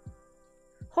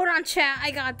 Hold on, chat,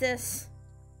 I got this.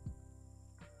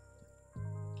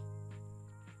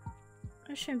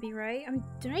 That shouldn't be right.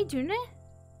 Did I do it?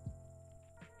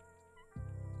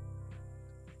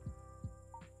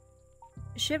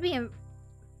 It should be in...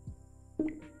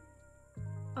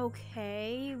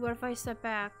 Okay, what if I step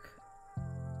back?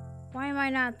 Why am I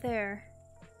not there?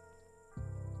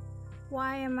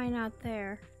 Why am I not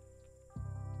there?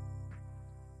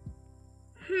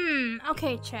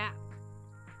 Okay, chat.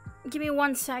 Give me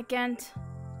 1 second.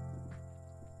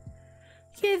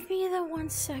 Give me the 1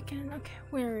 second. Okay,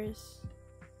 where is...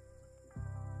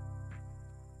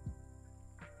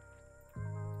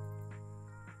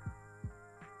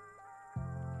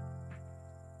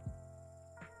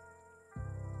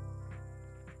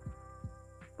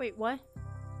 Wait, what?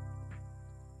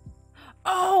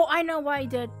 Oh, I know what I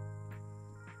did.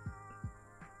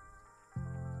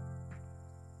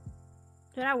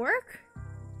 Did that work?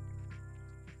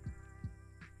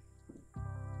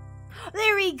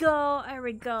 There we go. There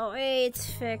we go. Hey, it's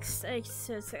fixed.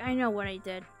 I know what I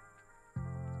did.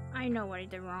 I know what I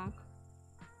did wrong.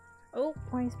 Oh,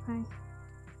 where's my...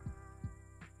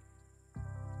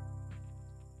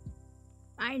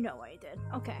 I know what I did.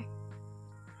 Okay.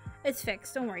 It's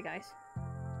fixed. Don't worry, guys.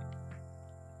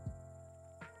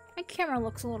 My camera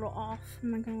looks a little off.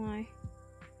 I'm not gonna lie.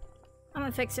 I'm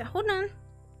gonna fix it. Hold on.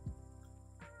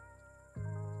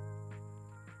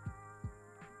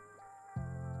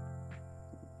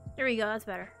 There we go. That's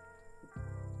better.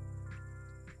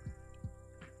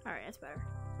 Alright, that's better.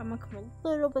 I'm gonna come a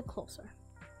little bit closer.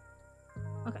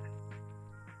 Okay.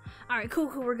 Alright, cool.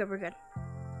 We're good.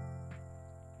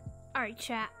 Alright,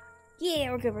 chat.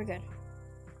 Yeah, we're good.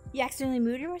 You accidentally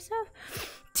muted yourself?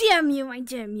 Damn you, I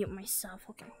didn't mute myself.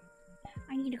 Okay.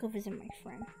 I need to go visit my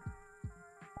friend.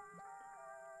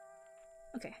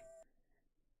 Okay.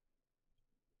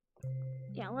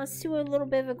 Yeah, let's do a little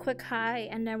bit of a quick hi,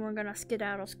 and then we're gonna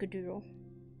skedaddle. Because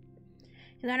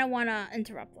I don't want to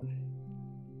interrupt them.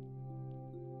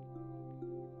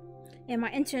 And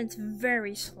my internet's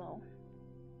very slow.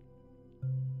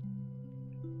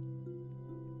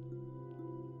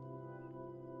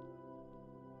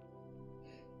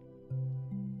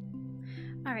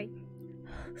 Alright.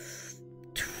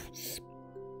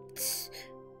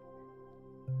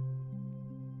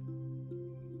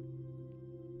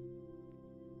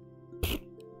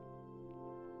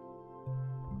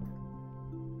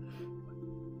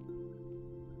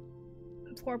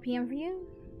 $4 p.m. for you?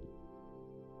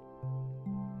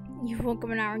 You woke up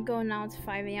an hour ago and now it's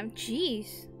 5 a.m.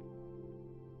 Jeez.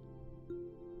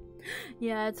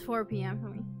 Yeah, it's 4 p.m. for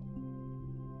me.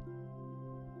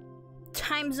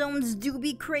 Time zones do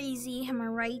be crazy, am I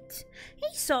right?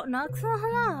 Hey, Salt Nuts,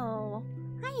 hello.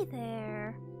 Hi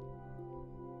there.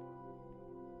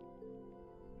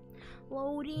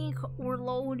 Loading, we're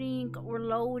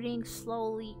loading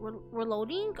slowly. We're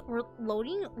loading.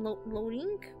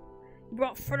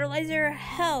 Brought fertilizer?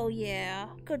 Hell yeah.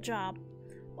 Good job.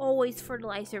 Always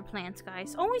fertilize your plants,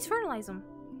 guys. Always fertilize them.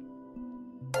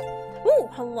 Ooh,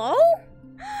 hello?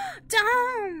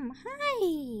 Dom!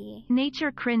 Hi!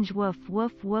 Nature cringe woof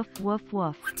woof woof woof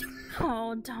woof.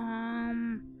 Oh,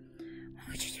 Dom. Why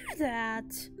would you do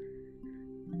that?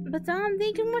 But Dom,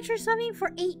 thank you so much for subbing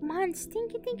for 8 months.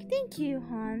 Thank you,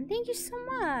 hon. Thank you so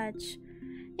much.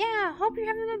 Yeah, hope you're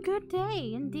having a good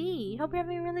day, indeed. Hope you're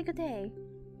having a really good day.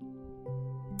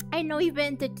 I know you've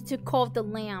been addicted to Call of the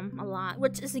Lamb a lot,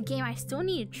 which is a game I still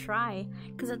need to try,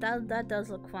 because that does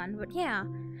look fun. But yeah.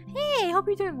 Hey, hope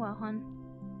you're doing well, hon.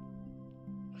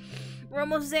 We're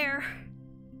almost there.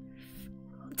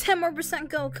 10 more %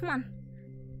 go. Come on.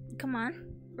 Come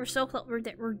on. We're so close. We're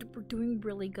doing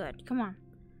really good. Come on.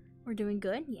 We're doing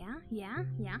good. Yeah.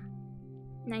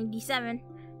 97.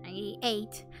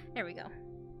 98. There we go.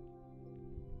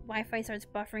 Wi-Fi starts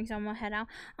buffering, so I'm gonna head out.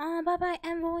 Oh, bye-bye,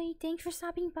 Envoy. Thanks for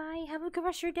stopping by. Have a good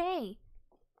rest of your day.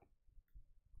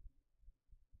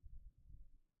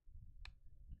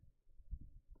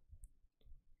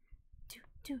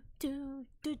 Do.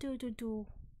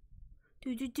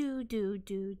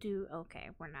 Okay,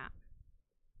 we're not.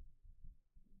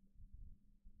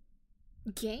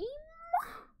 Game?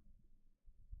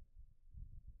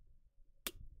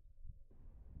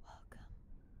 Welcome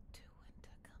to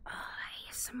Winter. Oh,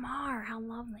 ASMR, how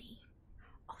lovely.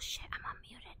 Oh shit, I'm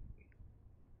unmuted.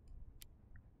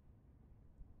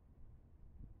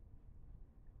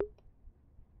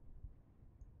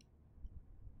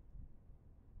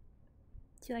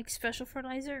 Do you like special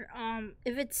fertilizer?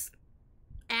 If it's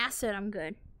acid, I'm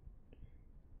good.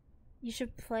 You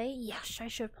should play? Yes, I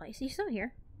should play. So you still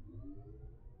here?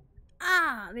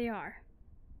 Ah, they are.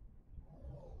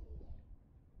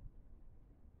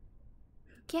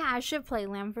 Yeah, I should play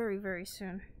Lamb very, very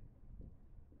soon.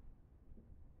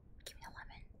 Give me a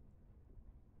lemon.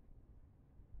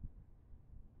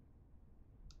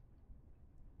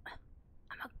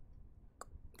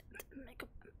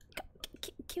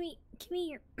 Give me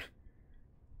your.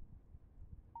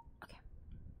 Okay.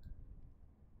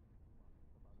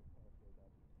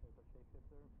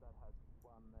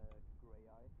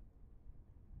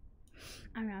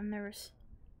 I'm nervous.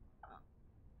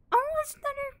 Oh,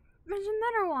 there's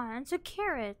another one. It's a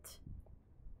carrot.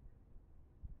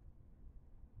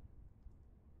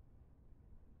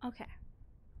 Okay.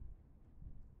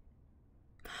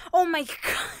 Oh my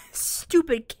god,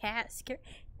 stupid cat scare.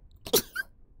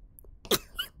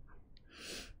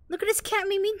 Look at this cat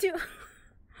made me do.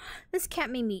 This cat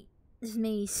made me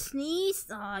sneeze.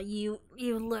 Aw, you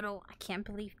little. I can't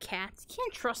believe cats.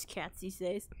 Can't trust cats these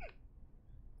days.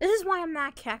 This is why I'm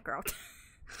not a cat girl.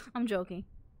 I'm joking.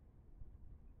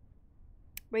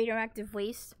 Radioactive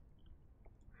waste.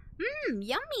 Mmm,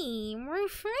 yummy. My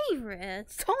favorite.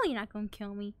 It's totally not gonna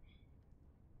kill me.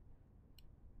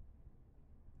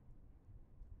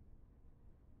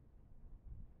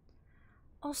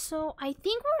 Also, I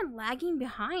think we're lagging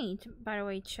behind, by the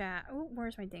way, chat. Oh,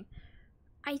 where's my thing?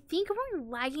 I think we're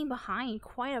lagging behind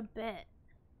quite a bit.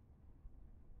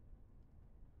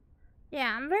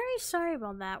 Yeah, I'm very sorry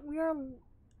about that. We are...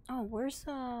 Oh, where's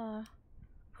the...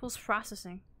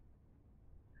 post-processing?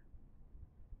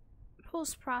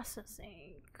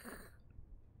 Post-processing.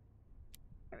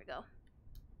 There we go.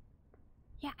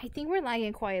 Yeah, I think we're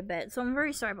lagging quite a bit, so I'm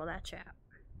very sorry about that, chat.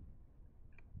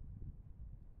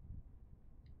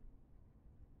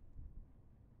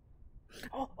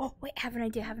 Oh, wait, I have an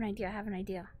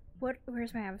idea.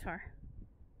 Where's my avatar?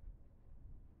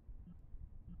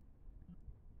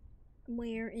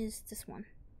 Where is this one?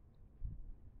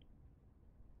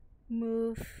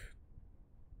 Move.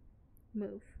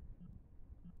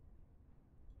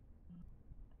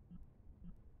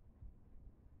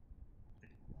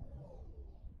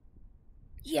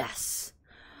 Yes!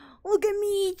 Look at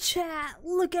me, chat!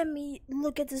 Look at me!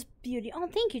 Look at this beauty. Oh,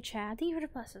 thank you, chat. Thank you for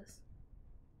the pluses.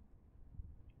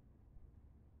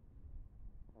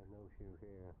 I know you're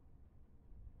here.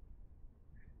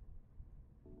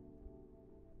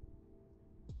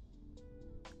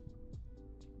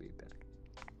 Be back.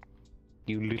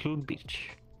 You little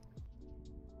bitch.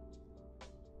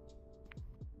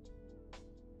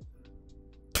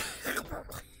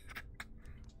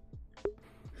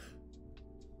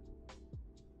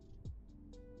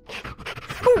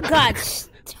 God.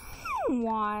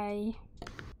 Why?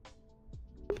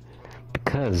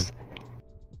 Because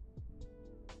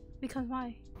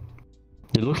why?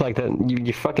 you look like that.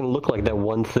 You fucking look like that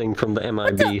one thing from the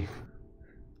MIB.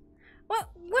 What?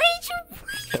 Why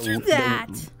did you do that?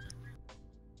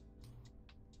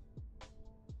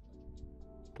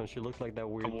 Don't you look like that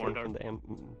weird thing from the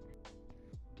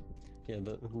Yeah,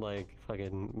 the like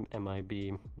fucking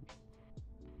MIB.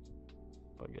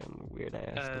 Fucking weird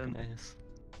ass looking ass.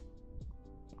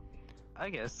 I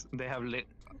guess they have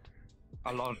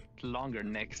a lot longer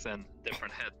necks and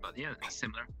different head, but yeah,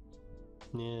 similar.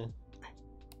 Yeah.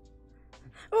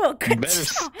 Oh, good. Better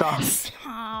stop.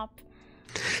 Stop.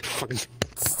 Fucking.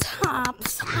 Stop.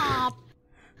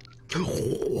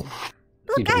 You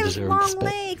Look, don't I have deserve long respect.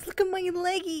 legs. Look at my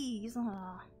leggies.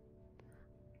 Aw.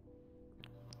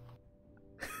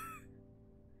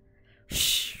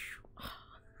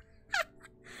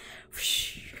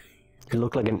 You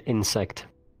look like an insect.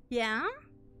 Yeah?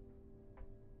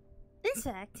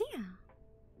 Insect, yeah.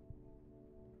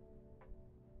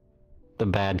 The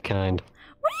bad kind.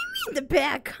 What do you mean the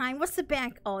bad kind? What's the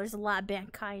bad? Oh, there's a lot of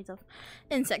bad kinds of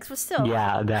insects, but still.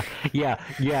 Yeah, that.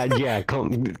 Yeah.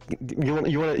 Come. You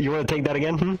wanna take that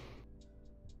again? Hmm?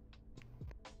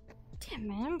 Damn,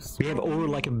 man, I'm We have sorry. over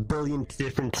like 1 billion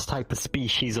different type of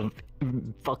species of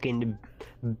fucking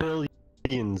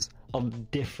billions of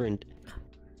different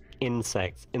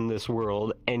insects in this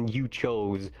world, and you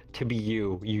chose to be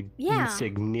you Yeah.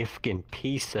 insignificant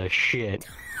piece of shit.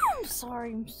 I'm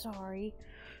sorry.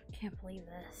 Can't believe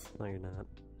this. No, you're not.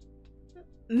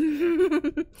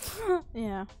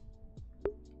 Yeah.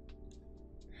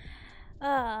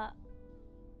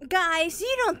 Guys,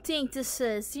 you don't think this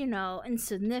is,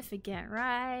 insignificant,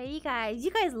 right? You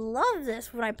guys love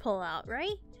this when I pull out,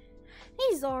 right?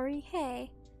 Hey, Zori, hey.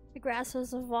 The grass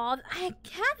has evolved. I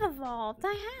have evolved.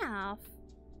 I have.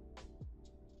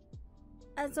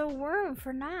 As a worm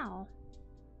for now.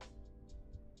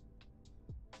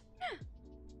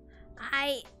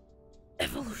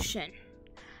 Evolution.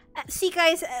 See,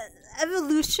 guys,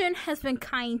 evolution has been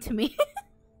kind to me.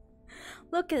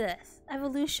 Look at this.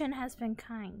 Evolution has been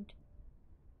kind.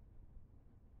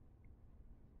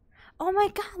 Oh my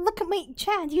god, look at my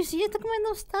chat. Do you see it? Look at my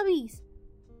little stubbies.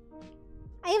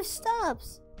 I have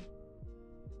stubs.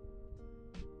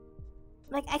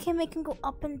 Like, I can make them go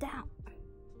up and down.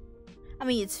 I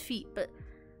mean, it's feet, but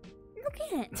look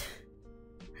at it.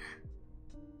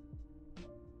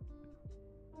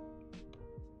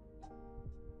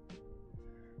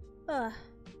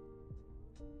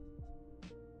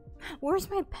 Where's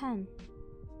my pen?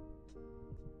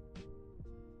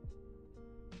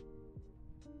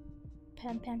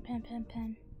 Pen.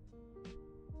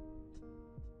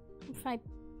 If I...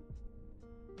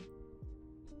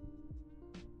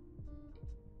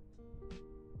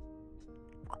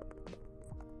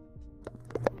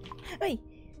 Hey!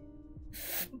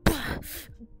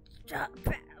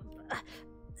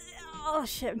 Oh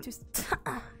shit, I'm too...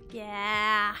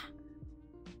 Yeah.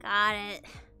 Got it.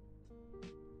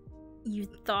 You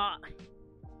thought.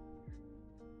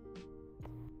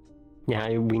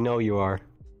 Yeah, we know you are.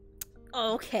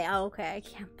 Okay. I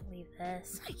can't believe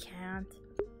this. I can't.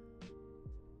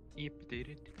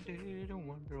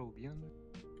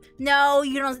 No,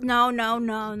 you don't.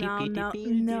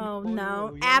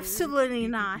 No. Absolutely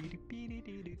not.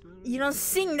 You don't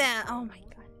sing that. Oh my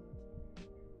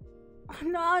god.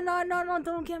 No.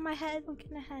 Don't get in my head. Don't get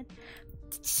in my head.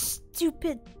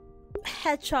 Stupid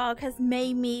hedgehog has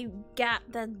made me get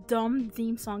that dumb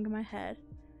theme song in my head.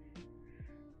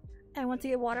 I want to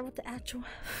get water with the actual...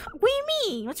 What do you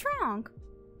mean? What's wrong?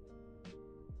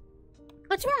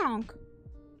 What's wrong?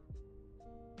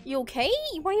 You okay?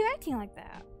 Why are you acting like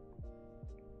that?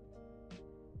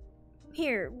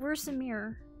 Here, where's the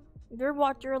mirror? You're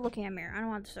looking at a mirror. I don't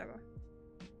want the server.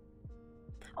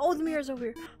 Oh, the mirror's over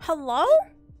here. Hello?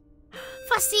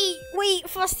 Fussy! Wait,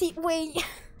 Fussy, wait.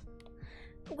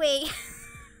 Wait.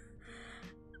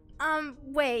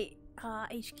 Wait.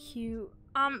 HQ.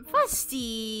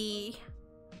 Fusty.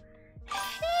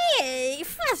 Hey,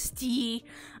 Fusty.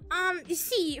 You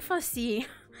see, Fusty.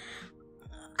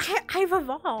 I've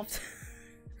evolved.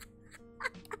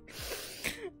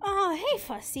 Oh, hey,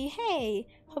 Fussy. Hey.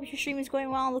 Hope your stream is going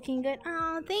well, looking good.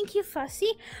 Oh, thank you,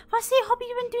 Fussy. Fussy, I hope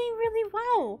you've been doing really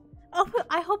well. Oh,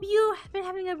 I hope you have been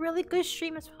having a really good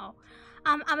stream as well.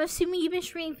 I'm assuming you've been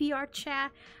streaming VR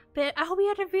chat, but I hope you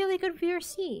had a really good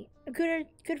VRC. A good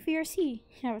VRC.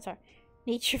 Avatar.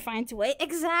 Nature finds a way.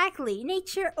 Exactly.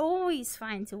 Nature always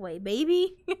finds a way,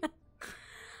 baby.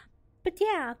 But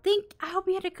yeah, I hope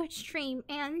you had a good stream,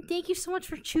 and thank you so much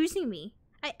for choosing me.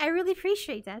 I really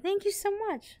appreciate that. Thank you so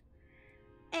much.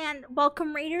 And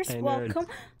welcome, Raiders. Hey, nerd. Welcome.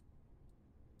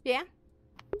 Yeah,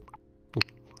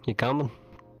 You coming?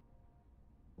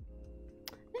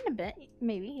 in a bit,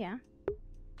 maybe. Yeah.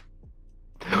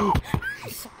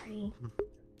 Sorry.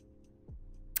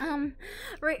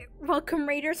 Welcome,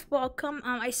 Raiders. Welcome.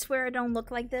 I swear I don't look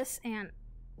like this, and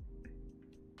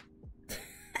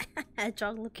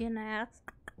hedgehog looking ass.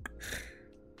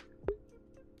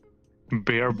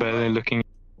 Bear belly looking.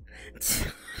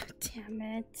 Damn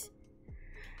it!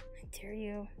 I dare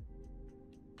you.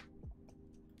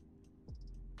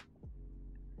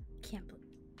 Can't believe.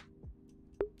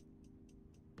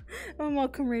 Oh,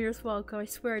 welcome, Raiders. Welcome. I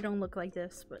swear I don't look like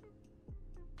this, but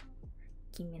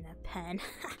give me that pen.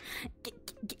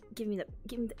 Give me the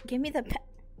pen.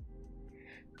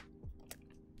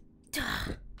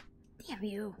 Damn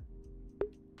you.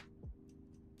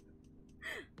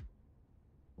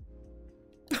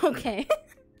 Okay.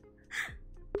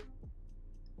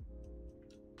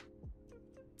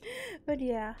 But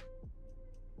yeah.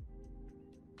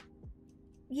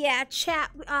 Yeah, chat.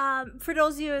 For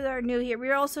those of you that are new here,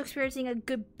 we're also experiencing a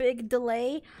good big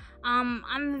delay.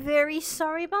 I'm very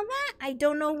sorry about that. I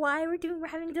don't know why we're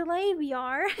having a delay. We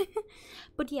are.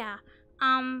 But yeah.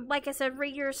 Like I said,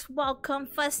 Raiders, welcome.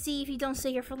 Fussy, if you don't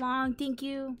stay here for long, thank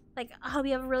you. Like, I hope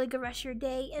you have a really good rest of your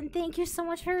day. And thank you so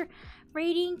much for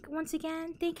raiding once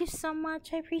again. Thank you so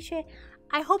much. I appreciate it.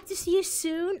 I hope to see you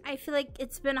soon. I feel like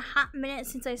it's been a hot minute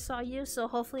since I saw you, so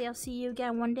hopefully I'll see you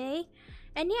again one day.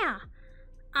 And yeah.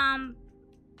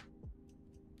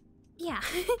 Yeah,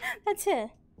 that's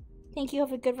it. Thank you.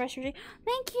 Have a good rest of your day.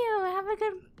 Thank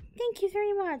you. Thank you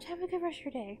very much. Have a good rest of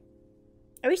your day.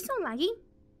 Are we still lagging?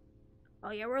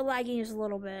 Oh yeah, we're lagging just a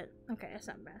little bit. Okay, that's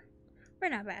not bad. We're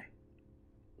not bad.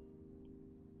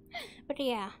 But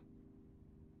yeah.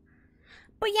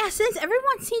 But yeah, since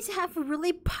everyone seems to have a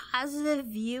really positive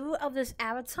view of this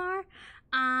avatar,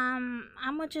 I'm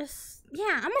gonna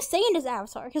stay in this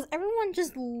avatar because everyone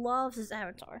just loves this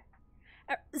avatar.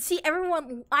 See,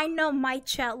 everyone, I know my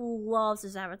chat loves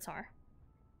this avatar.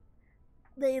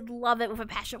 They love it with a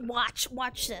passion. Watch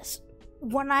this.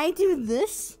 When I do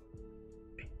this,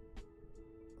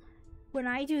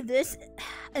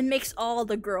 it makes all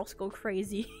the girls go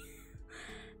crazy.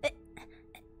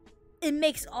 It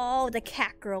makes all the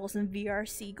cat girls in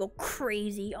VRC go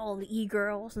crazy. All the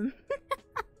e-girls and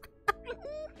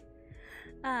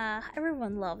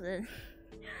everyone loves it.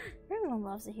 Everyone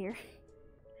loves it here.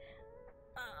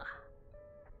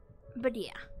 But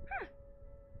yeah.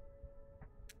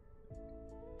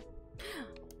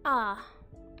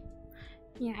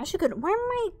 Yeah, I should go. Why am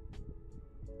I?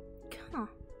 Huh.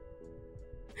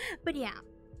 But yeah.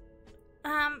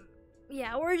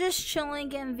 Yeah, we're just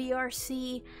chilling in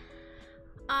VRC.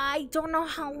 I don't know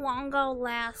how long I'll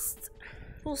last.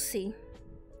 We'll see.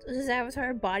 Does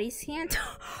Avatar body scan?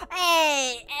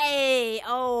 Hey!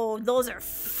 Oh, those are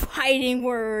fighting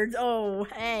words. Oh,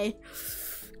 hey.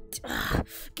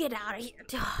 Get out of here.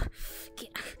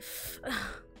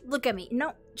 Look at me.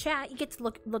 No, chat, you get to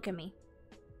look at me.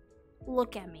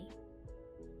 Look at me.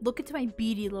 Look into my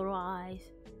beady little eyes.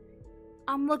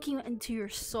 I'm looking into your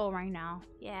soul right now.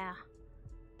 Yeah.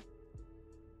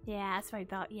 Yeah, that's what I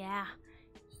thought. Yeah.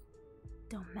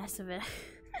 Don't mess with it.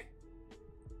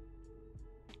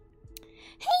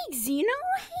 Hey, Xeno!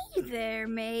 Hey there,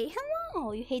 mate.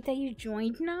 Hello! You hate that you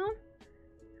joined now?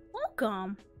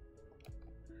 Welcome.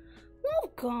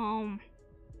 Welcome.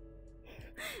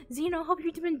 Xeno, hope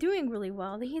you've been doing really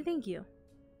well. Thank you.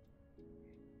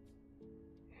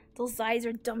 Those eyes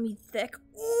are dummy thick.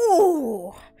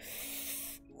 Ooh!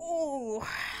 Ooh!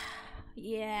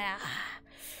 Yeah.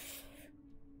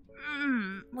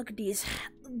 Look at these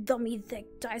dummy thick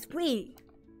eyes. Wait.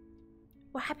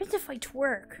 What happens if I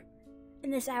twerk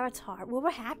in this avatar? What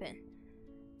would happen?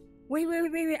 Wait.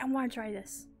 I want to try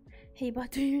this. Hey,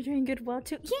 but you're doing good well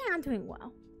too? Yeah, I'm doing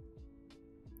well.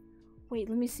 Wait,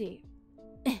 let me see.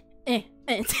 What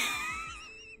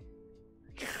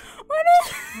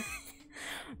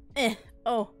is?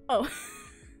 Oh.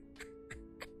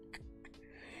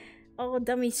 Oh,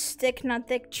 dummy stick, not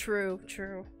thick. True.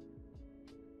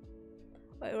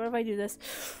 Wait, what if I do this?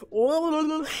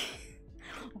 Oh.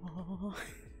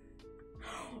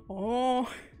 God,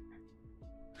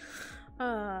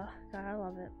 I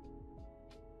love it.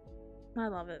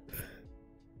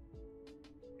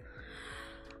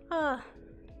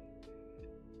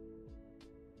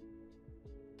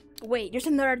 Wait, there's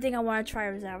another thing I want to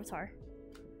try with Avatar.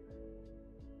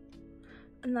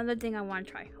 Another thing I want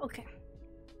to try. Okay.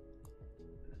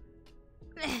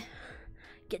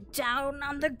 Get down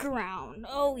on the ground.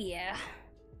 Oh, yeah.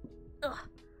 Ugh.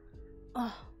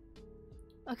 Oh.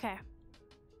 Okay.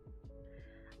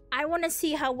 I want to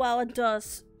see how well it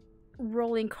does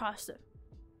rolling across it.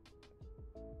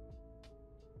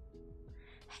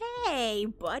 Hey,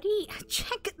 buddy,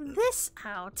 check this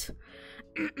out.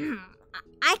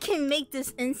 I can make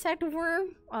this insect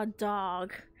worm a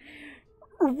dog.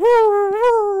 Why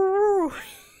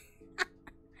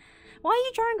are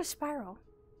you drawing a spiral?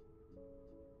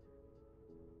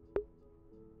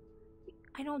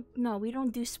 I don't know. We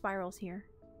don't do spirals here.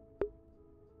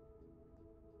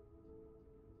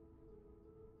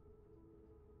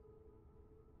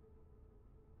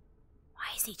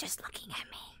 Why is he just looking at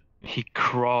me? He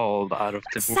crawled out of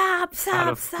the Stop! of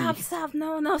Stop! the Stop!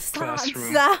 No! Stop!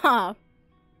 classroom. Stop!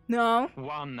 No!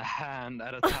 one hand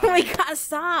at a Oh time. my God!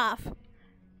 Stop!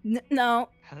 No!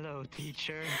 Hello,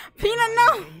 teacher. Peanut, Am I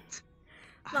no! late?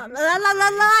 La la la la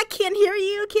la! Can't hear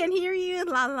you! Can't hear you!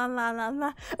 La la la la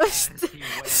la! As he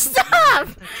went, Stop!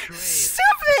 he left a trail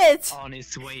Stupid! on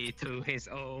his way to his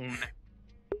own.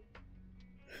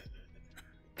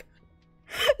 It's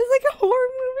like a horror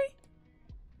movie.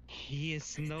 He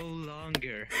is no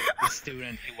longer the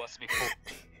student he was before.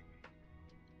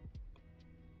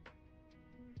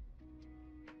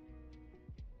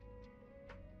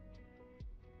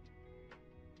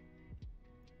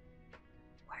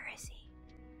 Where is he?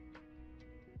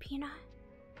 Peanut?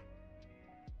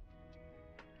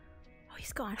 Oh,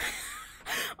 he's gone.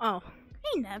 Oh,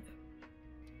 hey, Neb.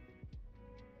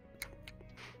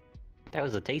 That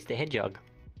was a tasty hedgehog.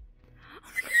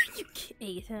 You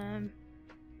ate him.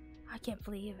 I can't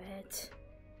believe it.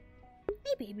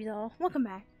 Hey, baby doll. Welcome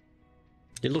back.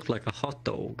 You look like a hot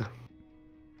dog.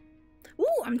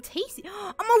 Ooh, I'm tasty.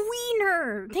 I'm a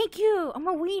wiener. Thank you. I'm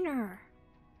a wiener.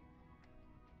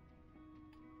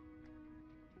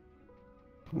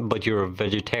 But you're a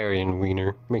vegetarian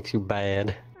wiener. Makes you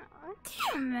bad. Oh,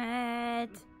 damn it.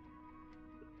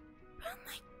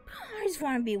 I just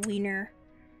want to be a wiener.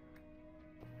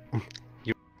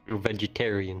 You're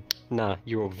vegetarian. Nah,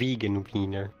 you're a vegan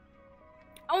wiener.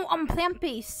 Oh, I'm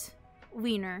plant-based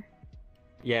wiener.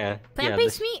 Yeah.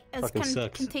 Plant-based yeah, meat fucking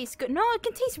sucks. can taste good. No, it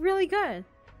can taste really good.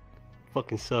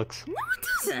 Fucking sucks. No, it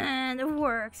doesn't. It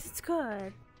works. It's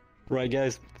good. Right,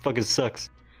 guys? Fucking sucks.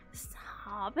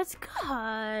 Stop. It's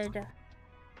good.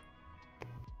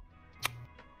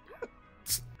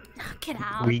 Get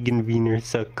out. Vegan wieners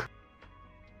suck.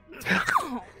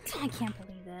 Oh, I can't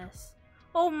believe this.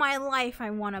 Oh, my life, I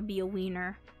want to be a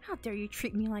wiener. How dare you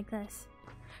treat me like this?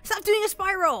 Stop doing a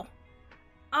spiral!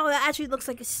 Oh, that actually looks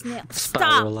like a snail.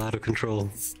 Spiral Stop! out of control.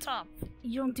 Stop.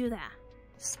 You don't do that.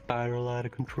 Spiral out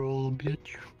of control,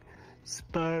 bitch.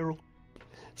 Spiral.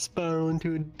 Spiral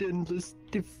into a endless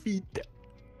defeat.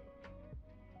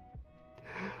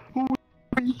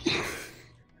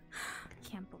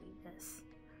 Can't believe this.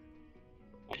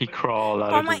 He crawled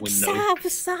out Oh of my, the window.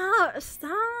 stop!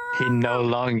 He no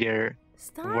longer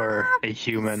Stop! were a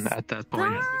human at that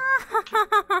point.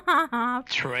 Stop!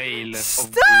 Trail of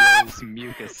Stop! gross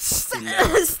mucus.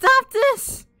 Stop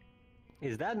this!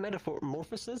 Is that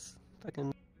metamorphosis?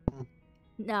 Fucking.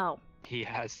 No. He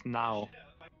has now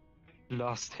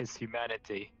lost his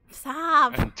humanity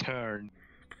Stop! and turned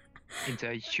into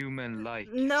a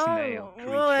human-like No. snail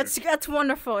creature. Oh, that's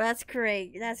wonderful. That's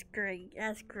great. That's great.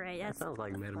 That's great. That That's sounds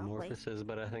like lovely. metamorphosis,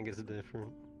 but I think it's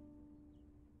different.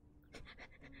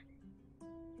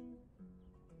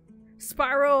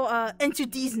 Spiral into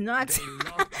these nuts. They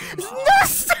locked him No, up.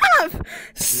 stop!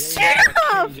 They Shut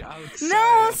up! cage outside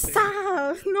No, of him.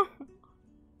 stop! No.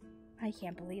 I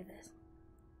can't believe this.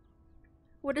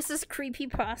 What is this creepy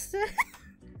pasta?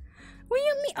 What do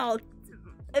you mean? Oh,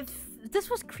 if this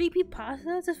was creepy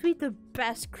pasta, this would be the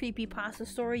best creepy pasta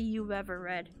story you've ever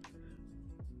read.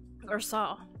 Or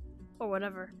saw. Or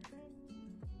whatever.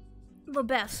 The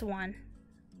best one.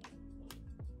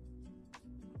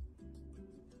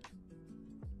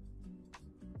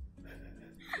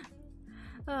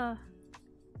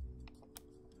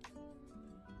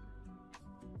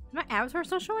 My avatar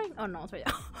still showing? Oh no, it's right.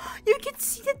 You can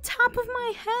see the top of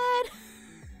my head.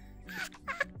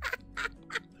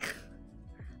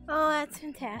 Oh, that's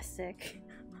fantastic.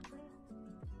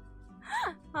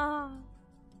 Oh.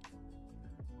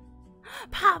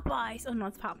 Popeyes. Oh no,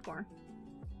 it's popcorn.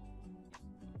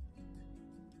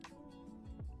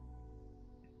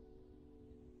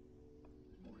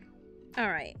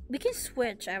 Alright, we can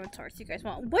switch avatars if you guys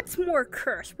want. What's more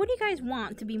cursed? What do you guys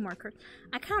want to be more cursed?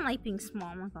 I kind of like being small,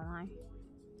 I'm not gonna lie.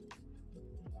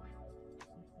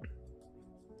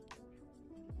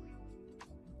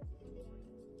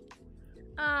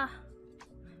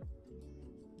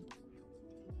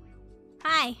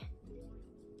 Hi.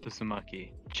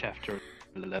 Uzumaki, chapter.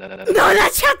 No,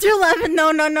 not chapter 11.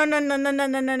 No.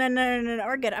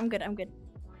 We're good. I'm good.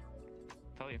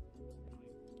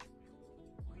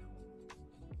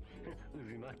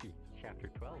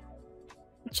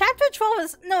 Chapter 12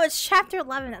 is no, it's chapter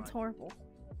 11. That's horrible.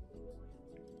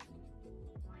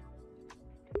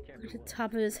 Look at the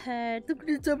top of his head. Look at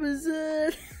the top of his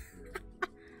head.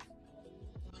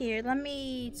 Here, let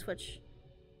me switch.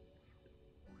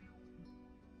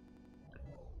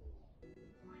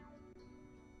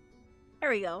 There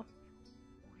we go.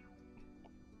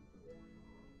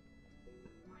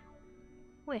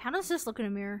 Wait, how does this look in a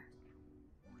mirror?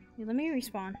 Wait, let me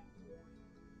respawn.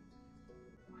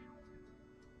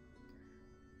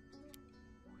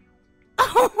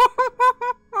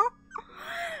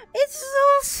 It's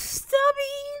so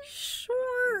stubby and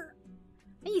short.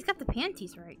 Hey, he's got the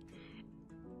panties right.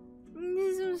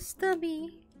 This is so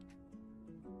stubby.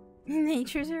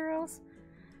 Nature's heroes.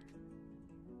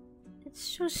 It's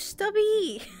so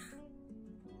stubby.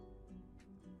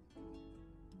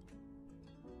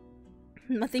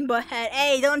 Nothing but head.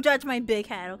 Hey, don't judge my big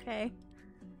head, okay?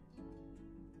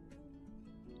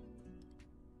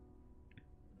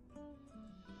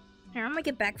 Here, I'm gonna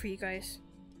get back for you guys.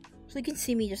 So you can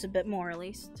see me just a bit more, at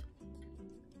least.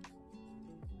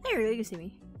 There, you can see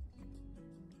me.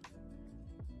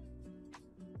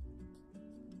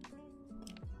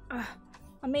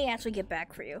 Let me actually get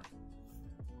back for you.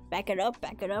 Back it up,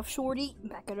 shorty.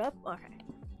 Back it up. Okay.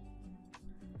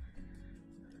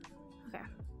 Okay.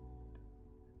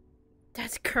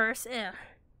 That's curse. Ew.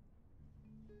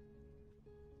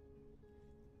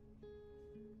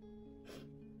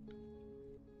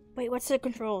 Wait, what's the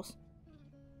controls?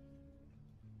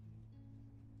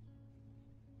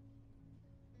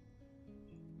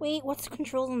 Wait, what's the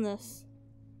controls on this?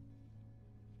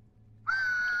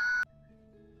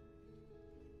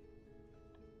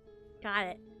 Got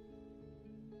it.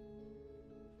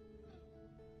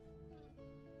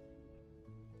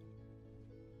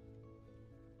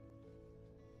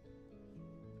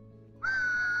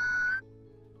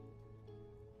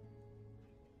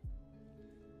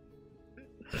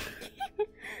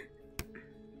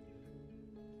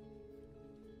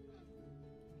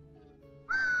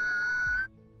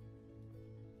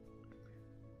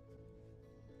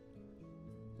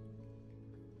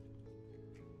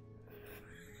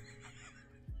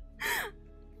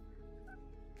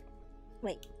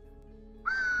 Wait.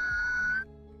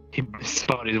 His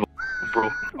body was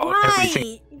broken. Why?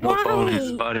 Everything was on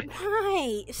his body.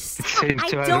 Why? Stop. Seemed I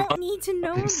to have don't need to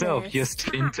know himself this. just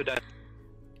Stop. into that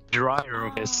dryer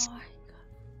of his. Oh my God.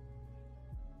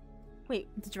 Wait,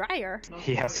 the dryer?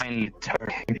 He has finally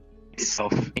turned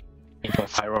himself into a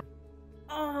fire.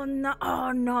 Oh no!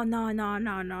 Oh no! No! No!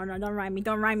 No! No! No! Don't remind me!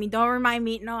 Don't remind me! Don't remind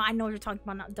me! No, I know what you're talking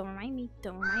about. No, don't remind me!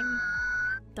 Don't remind me!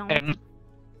 Don't. And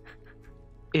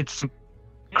it's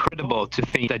incredible to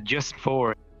think that just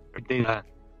before that,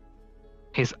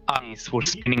 his eyes were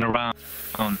spinning around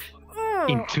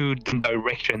in two different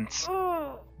directions.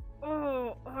 Oh,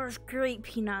 that's great,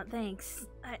 Peanut. Thanks.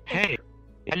 Hey,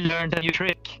 I learned a new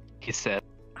trick, he said.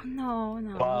 No.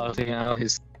 While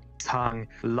his tongue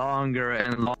longer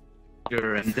and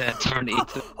longer, and then turned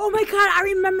into. Oh my God! I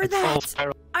remember that.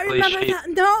 spiral I remember shape. that.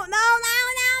 No!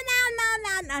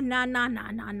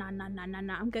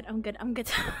 I'm good.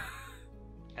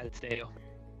 I'll stay.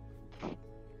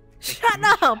 Shut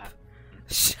up!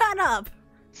 Shut up!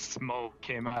 Smoke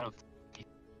came out of the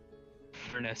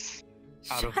furnace,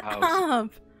 out of Shut house. up!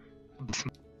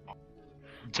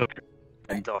 Took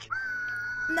and off,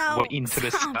 No! went into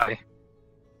the stop. sky.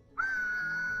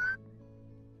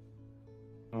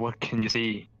 What can you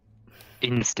see?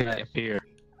 In the sky appear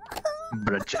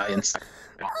but a giant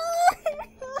I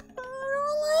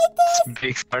don't like this!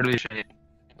 big spiderly shape.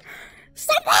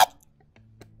 Stop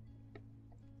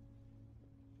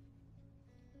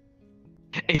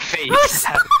it! A face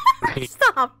had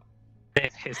Stop!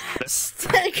 his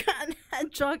Stick on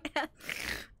hedgehog head.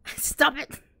 Stop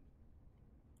it!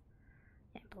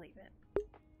 Can't believe it.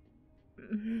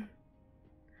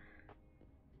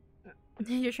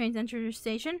 Your train's entered your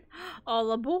station.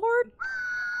 All aboard!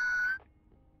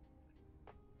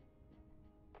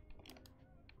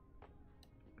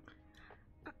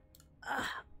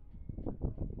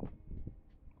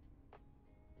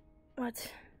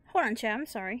 What? Hold on, chat. I'm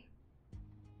sorry.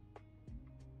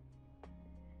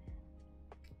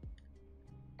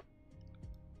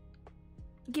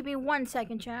 Give me 1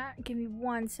 second, chat. Give me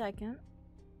 1 second.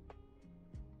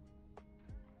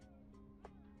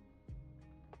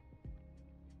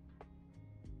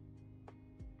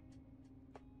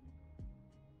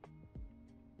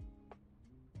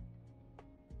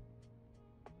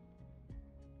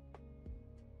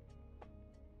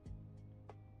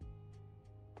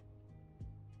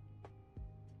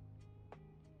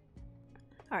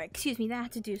 Alright, excuse me, I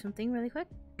have to do something really quick.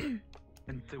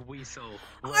 And the weasel.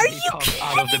 Are When he you popped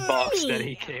out of the kidding box that me?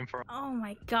 he came from. Oh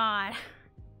my god.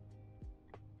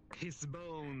 His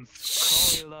bones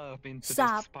Shh. coil up into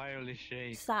Stop. the spirally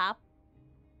shape. Stop.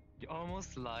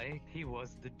 Almost like he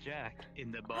was the Jack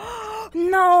in the box.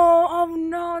 No! Oh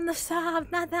no, no, stop!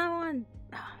 Not that one!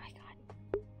 Oh my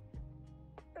god.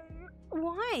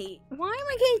 Why? Why am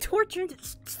I getting tortured into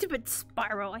stupid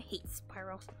spiral? I hate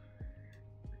spirals.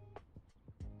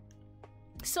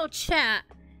 So chat,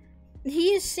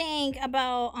 he is saying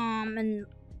about an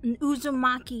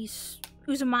Uzumaki.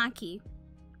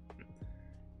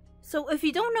 So if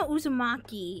you don't know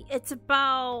Uzumaki, it's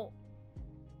about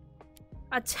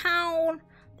a town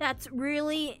that's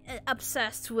really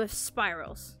obsessed with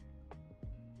spirals.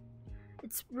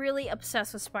 It's really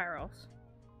obsessed with spirals.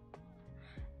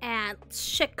 And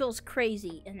shit goes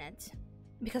crazy in it.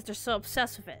 Because they're so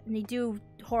obsessed with it. And they do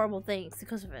horrible things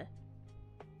because of it.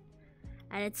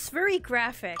 And it's very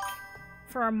graphic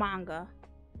for a manga.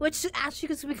 Which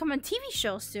actually is become a TV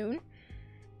show soon.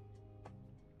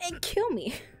 And kill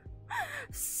me.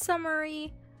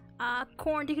 Summary.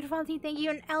 Corn, thank you to follow, thank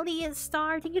you, and Elliot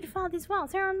Star, thank you to follow as well.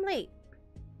 Sorry I'm late.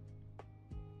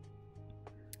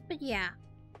 But yeah.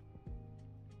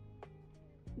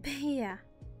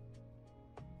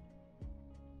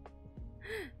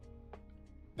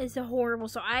 It's a horrible,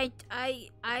 so I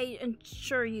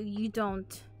assure you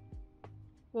don't.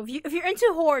 Well, if you're into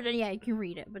horror, then yeah, you can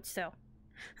read it, but still.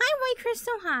 Hi, White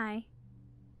Crystal, hi.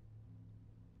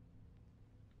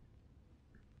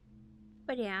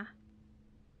 But yeah.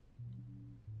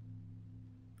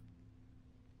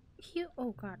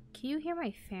 Oh god, can you hear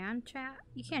my fan, chat?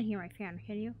 You can't hear my fan,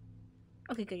 can you?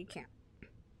 Okay, good, you can't.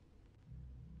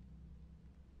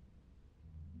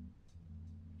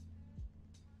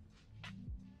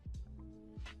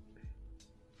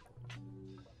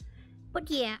 But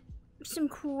yeah, some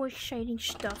cool, exciting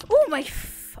stuff. Oh my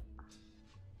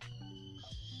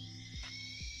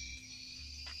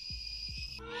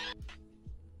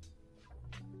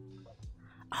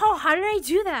Oh, how did I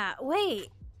do that? Wait,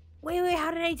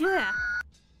 how did I do that?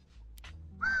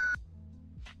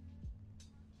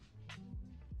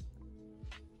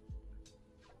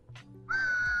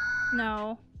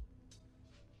 No.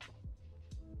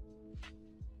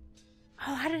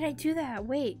 Oh, how did I do that?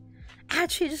 Wait.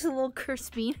 Actually, just a little curse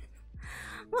bean.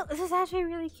 Look, this is actually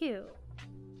really cute.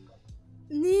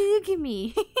 Look at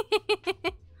me.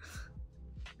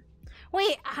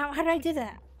 Wait, how did I do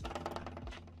that?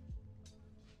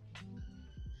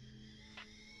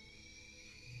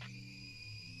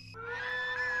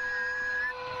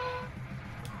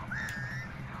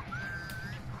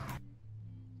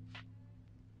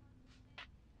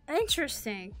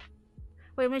 Interesting.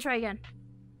 Wait, let me try again.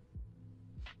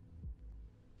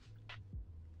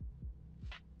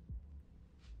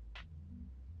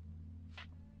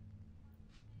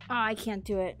 Oh, I can't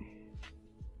do it.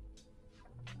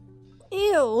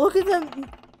 Ew, look at them.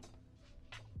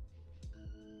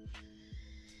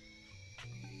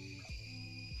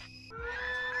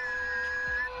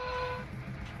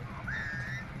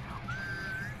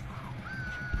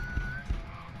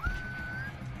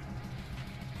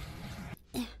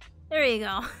 There you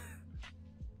go.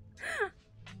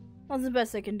 That's the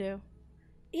best I can do.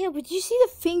 Ew, but do you see the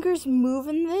fingers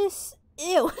moving this?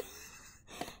 Ew.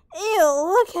 Ew,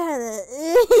 look at it.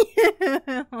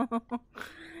 Ew.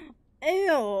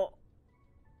 Ew.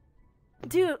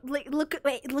 Dude, like, look at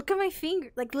my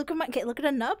finger. Like, look at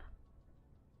the nub.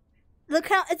 Look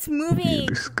how it's moving. You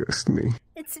disgust me.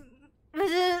 It's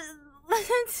moving.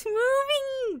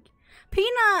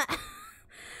 Peanut.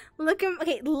 Look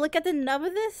at the nub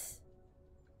of this.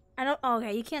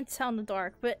 Okay, you can't tell in the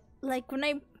dark, but like when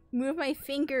I move my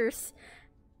fingers,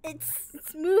 it's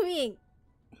moving.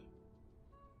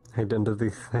 Identity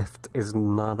theft is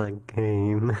not a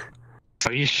game.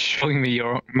 Are you showing me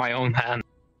my own hand?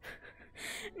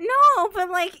 No,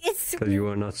 but like it's. Because you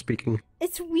are not speaking.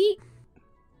 It's weak.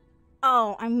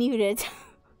 Oh, I'm muted.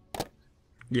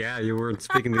 Yeah, you weren't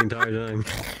speaking the entire time.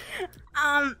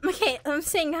 Okay, I'm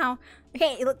saying how.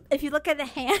 Okay, look, if you look at the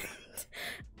hand,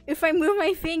 if I move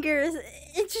my fingers,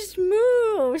 it just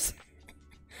moves.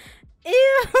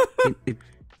 Ew.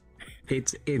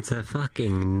 It's a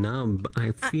fucking nub.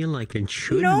 I feel like it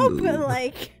should move. move. But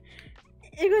like,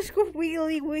 it was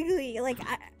wiggly. Like,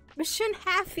 I shouldn't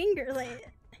have fingers.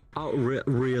 Like. Oh,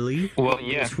 really? Well,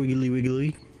 yeah. It's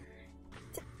wiggly.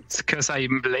 It's because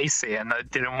I'm lazy and I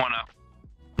didn't want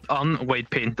to weight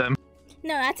paint them.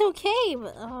 No, that's okay,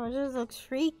 but oh, it just looks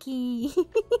freaky.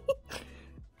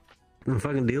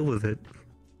 Fucking deal with it.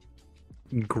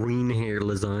 Green hair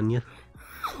lasagna.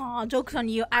 Aw, joke's on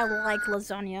you. I like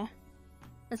lasagna.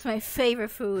 That's my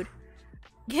favorite food.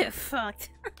 Get fucked.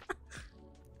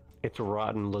 It's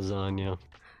rotten lasagna.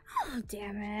 Oh,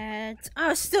 damn it.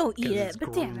 I'll still eat 'Cause it, it's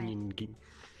but damn it. green.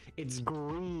 It's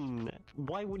green.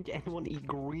 Why would anyone eat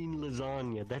green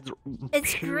lasagna? That's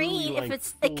It's purely, green like, if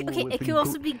it's like full okay. with It could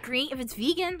also be green if it's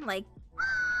vegan, like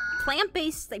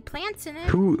plant-based, like plants in it.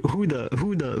 Who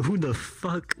the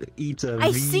fuck eats a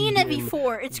I seen it vegan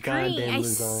before. It's green. goddamn I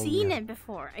lasagna? seen it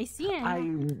before. I seen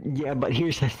it. Yeah, but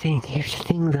here's the thing. Here's the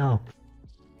thing, though.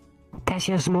 That's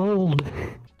just mold. No,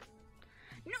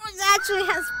 it actually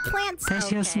has plants. That's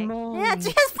okay. just mold. Yeah, it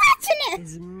actually has plants in it.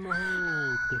 It's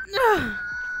mold. Ugh.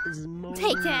 It's mold.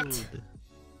 Take that.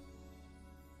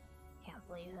 Can't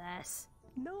believe this.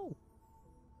 No.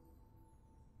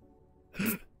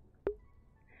 Fucking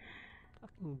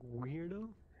weirdo.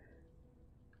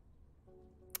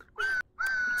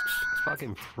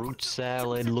 Fucking fruit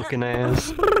salad looking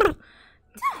ass.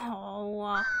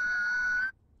 Oh.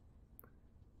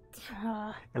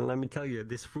 And let me tell you,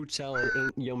 this fruit salad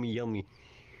ain't yummy.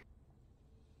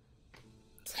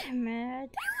 Damn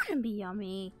it. That wouldn't be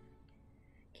yummy.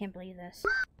 Can't believe this.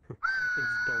 It's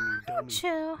dummy.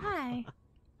 Chill. Hi.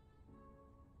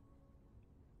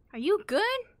 Are you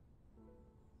good?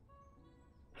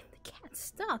 The cat's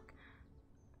stuck.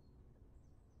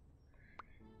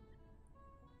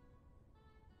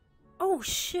 Oh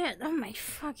shit. Oh my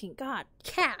fucking god.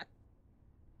 Cat.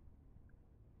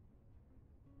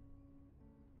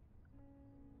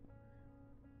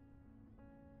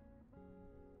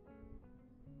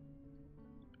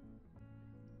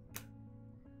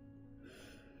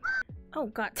 Oh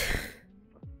god.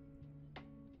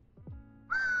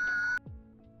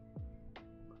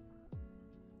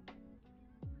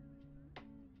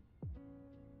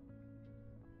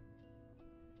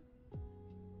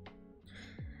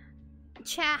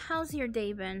 Chat, how's your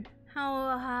day been?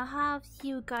 How have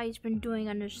you guys been doing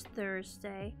on this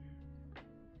Thursday?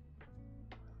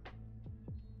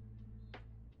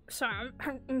 Sorry,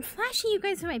 I'm flashing you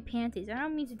guys in my panties. I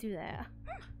don't mean to do that.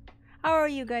 How are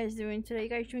you guys doing today? You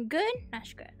guys doing good?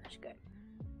 That's good. That's good.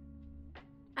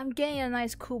 I'm getting a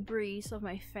nice cool breeze of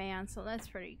my fan, so that's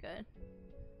pretty good.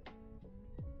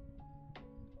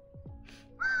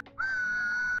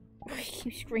 I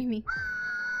keep screaming.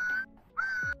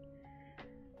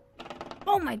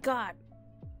 Oh my god.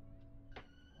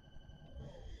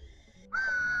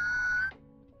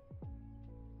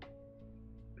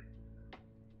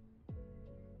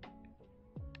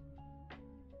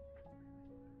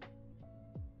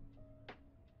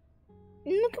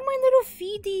 Look at my little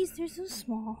feeties. They're so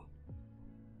small.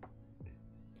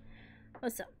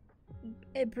 What's up?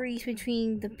 A breeze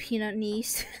between the peanut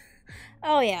knees.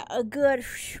 Oh yeah, a good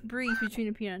breeze between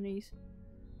the peanut knees.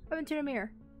 Up into the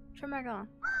mirror. Turn back on.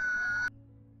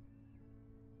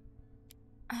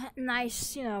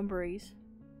 Nice, you know, breeze.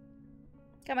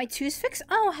 Got my tooth fixed?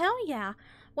 Oh, hell yeah.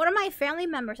 One of my family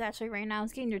members actually right now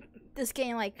is getting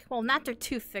like, well, not their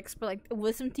tooth fixed, but like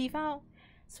wisdom teeth out.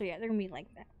 So yeah, they're gonna be like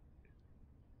that.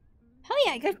 Hell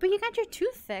yeah, but you got your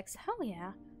tooth fixed. Hell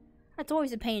yeah. That's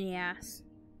always a pain in the ass.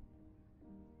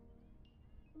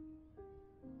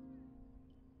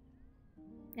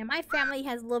 Yeah, my family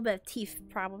has a little bit of teeth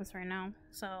problems right now,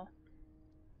 so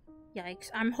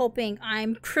yikes. I'm hoping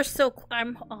I'm crystal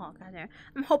I'm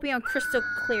hoping I'm crystal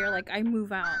clear, like I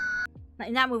move out.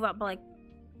 Like, not move out, but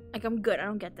like I'm good. I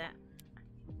don't get that.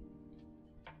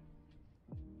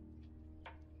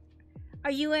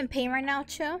 Are you in pain right now,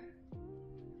 Cho?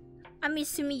 I'm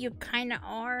assuming you kinda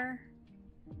are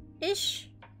ish.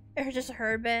 Or just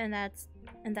heard a bit and that's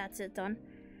it done.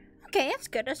 Okay, that's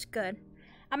good, that's good.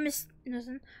 I'm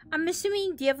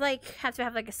assuming do you have to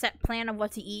have like a set plan of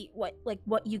what to eat,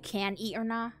 what you can eat or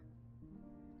not?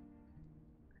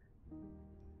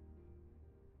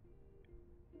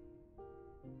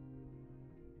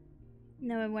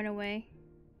 No, it went away.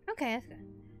 Okay, that's good.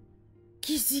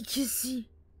 Kissy.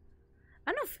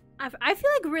 I don't know I feel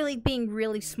like really being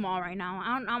really small right now.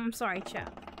 I'm sorry,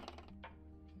 chat.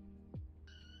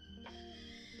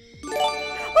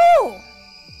 Oh!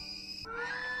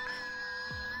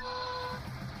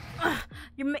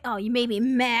 You made me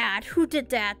mad. Who did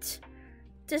that?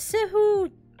 I'm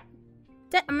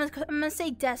gonna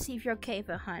say Desi if you're okay,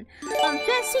 but hun.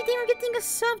 Desi, thank you for getting a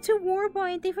sub to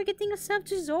Warboy, and thank you for getting a sub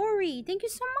to Zori. Thank you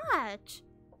so much.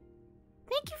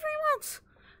 Thank you very much.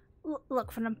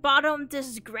 Look, from the bottom, this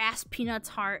is Grass Peanut's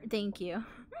heart. Thank you.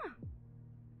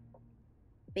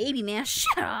 Baby man,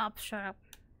 shut up.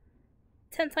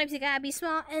 10 times you gotta be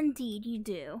small. Indeed, you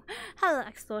do. Hello,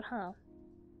 Explode. Hello.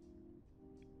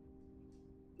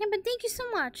 Yeah, but thank you so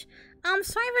much. I'm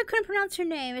sorry if I couldn't pronounce your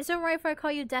name. Is it alright if I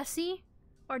call you Desi?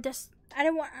 Or I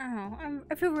don't know.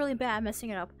 I feel really bad messing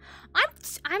it up.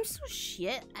 I'm so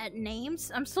shit at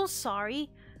names. I'm so sorry.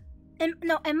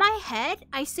 In my head,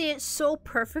 I say it so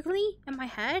perfectly in my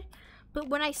head, but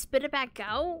when I spit it back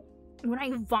out, when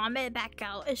I vomit it back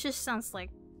out, it just sounds bad.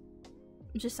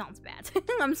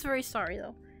 I'm very sorry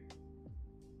though.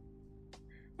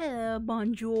 Hello,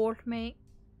 bonjour, mate.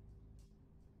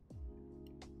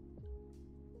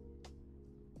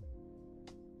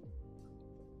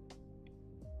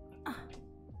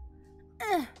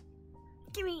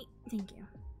 Give me. Thank you.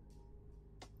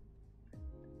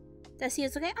 Does he?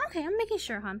 It's okay. Okay, I'm making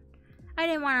sure, hon. I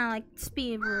didn't want to like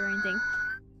speed or anything.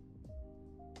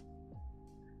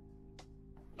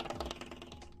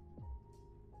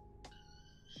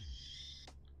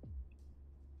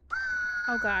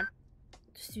 Oh God,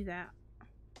 just do that.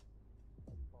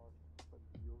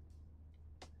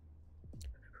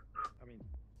 I mean,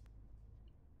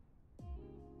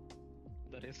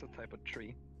 that is a type of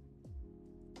tree.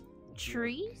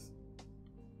 Trees?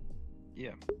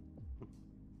 Yeah.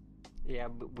 Yeah,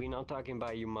 but we're not talking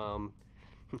about you, Mom.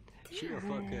 She a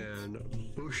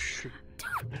fucking bush.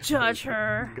 Don't judge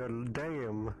her. God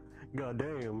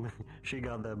damn, she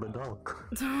got that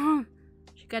badonk.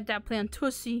 She got that plant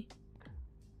tussy.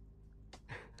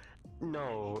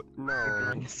 No.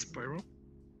 Spiral.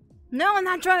 No, I'm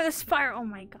not drawing a spiral. Oh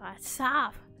my God,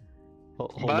 stop.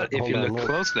 But if you look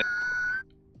closely,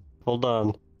 hold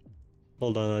on.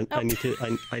 Oh.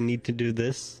 I need to do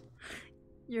this.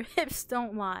 Your hips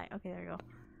don't lie. Okay, there you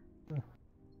go.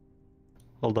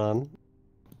 Hold on.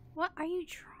 What are you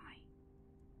drawing?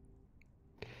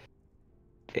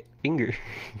 Finger.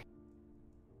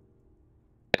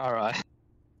 all right.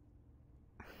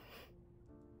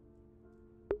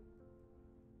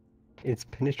 It's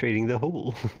penetrating the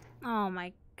hole. Oh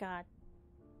my God.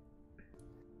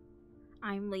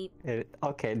 I'm late.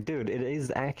 Okay, dude, it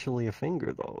is actually a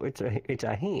finger though. It's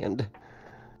a hand.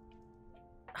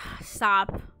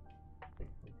 Stop.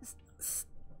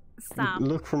 Stop.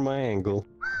 Look from my angle.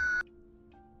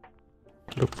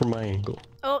 Look from my angle.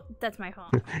 Oh, that's my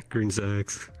fault. Green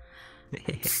socks.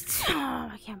 Oh,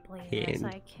 I can't believe this.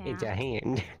 I can't. It's a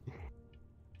hand.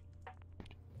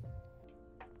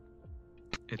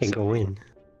 It's Can go in.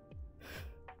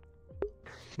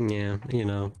 Yeah, you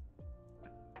know.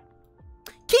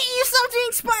 Can you stop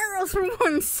doing spirals for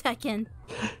 1 second?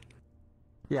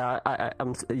 Yeah,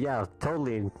 I'm. Yeah,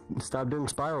 totally. Stop doing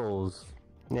spirals.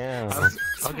 Yeah.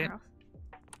 Okay. Spirals.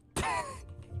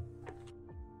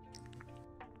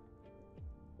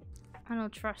 I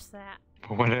don't trust that.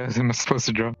 What else am I supposed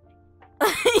to draw?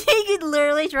 You could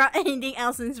literally draw anything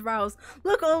else in spirals.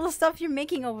 Look, all the stuff you're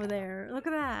making over there. Look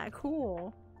at that.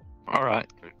 Cool. All right.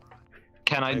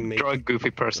 Can I make- draw a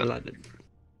goofy person? Gosh.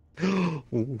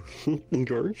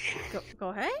 Go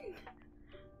ahead.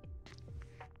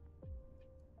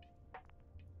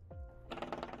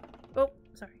 Oh,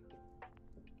 sorry.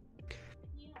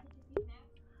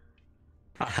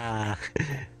 Haha.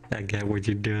 I get what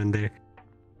you're doing there.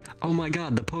 Oh my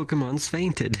God, the Pokemon's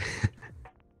fainted.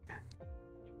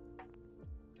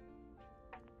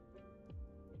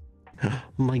 Oh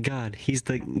my God, he's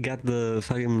got the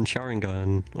fucking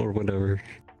Sharingan or whatever.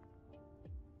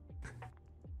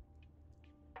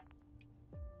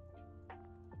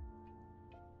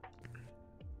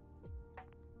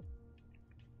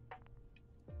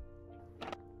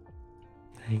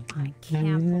 I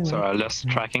can't believe Sorry, I lost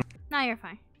tracking. No, you're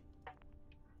fine.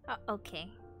 Oh, okay.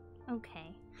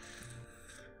 Okay.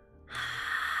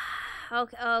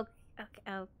 Okay,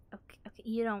 okay.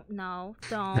 You don't know.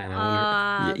 Don't.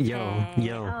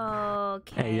 Yo.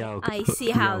 Okay. Hey, yo. I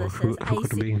see how this is. I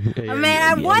could see. it be? Oh,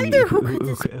 man, I wonder who could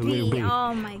this Who be. could it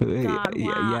Oh my God!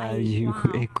 Wow.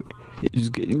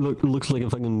 It looks like a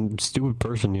fucking stupid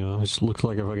person, you know. It just looks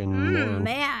like a fucking moron.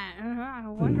 Man, I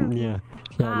wonder. Yeah,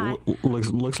 God.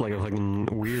 looks like a fucking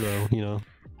weirdo, you know.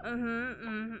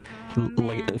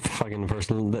 Like a fucking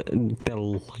person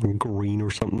that'll like green or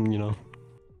something, you know.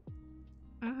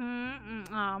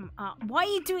 Why are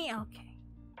you doing? Okay.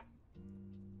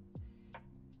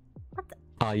 What the?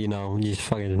 You know, just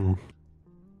fucking.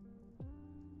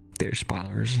 There's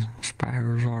spiders.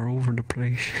 Spiders are over the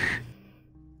place.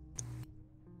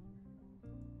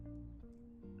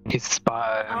 His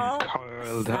spine Oh,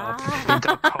 coiled up stop.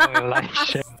 into a coil like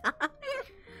shit.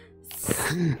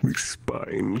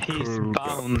 Spine. He's curled up.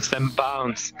 bounced and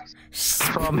bounced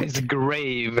from his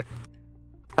grave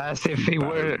as if he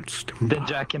were the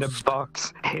Jack in the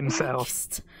Box himself.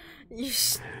 You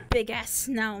big ass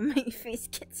snout on my face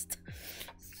gets.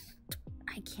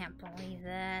 I can't believe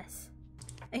this.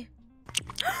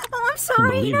 Oh, I'm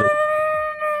sorry. Believe No, it.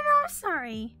 no, I'm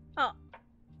sorry. Oh.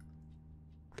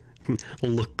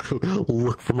 Look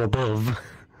from above.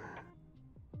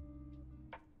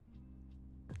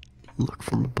 Look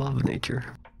from above,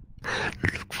 nature.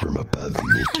 Look from above,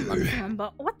 nature.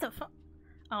 But what the fuck?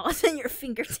 Oh, it's in your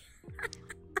fingers.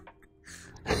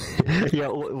 Yeah,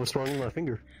 what's wrong with my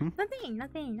finger? Hmm? Nothing.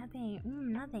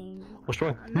 Nothing. What's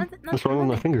wrong? Nothing. What's wrong with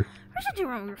my finger? What's nothing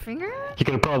wrong with your finger? You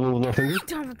got a problem with my finger? I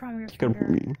don't have a problem with You your got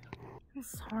finger. I'm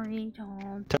sorry,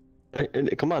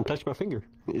 don't. Come on, touch my finger.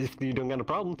 If you don't got a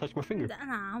problem, touch my finger.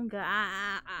 Nah, I'm good.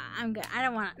 I'm good. I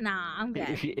don't want. Nah, I'm good.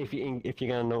 If you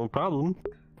got no problem,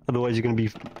 otherwise you're gonna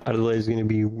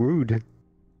be rude.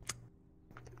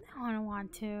 I don't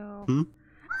want to. Hmm?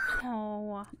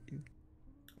 Oh,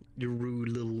 You're rude,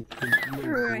 little rude,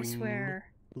 green, I swear.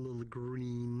 little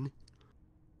green.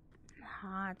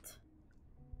 Hot.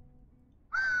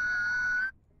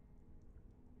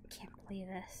 Can't believe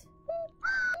this.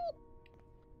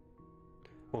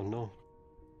 Oh no.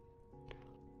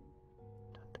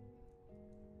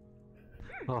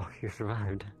 Oh, you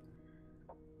survived.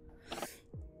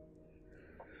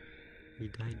 He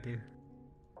died there.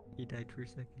 He died for a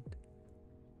second.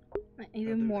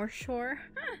 Even more sure.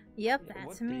 Yep, that's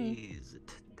what me. Day is it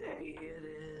today? It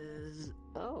is.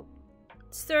 Oh.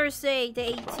 It's Thursday, the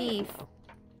 18th.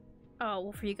 Oh,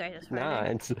 well, for you guys, it's Friday. Nah,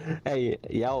 it's hey,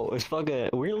 yo, it's fucking.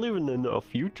 We're living in the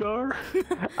future.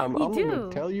 I'm gonna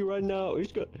tell you right now.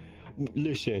 It's gonna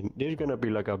listen. There's gonna be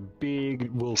like a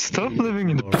big wolf. Stop living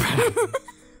in the past.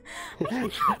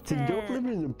 Don't live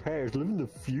in the past. Live in the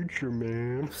future,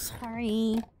 man.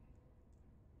 Sorry.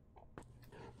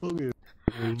 Okay.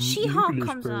 She-Hulk Look at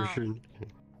comes this out. person.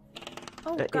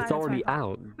 Oh, God, It's that's already right.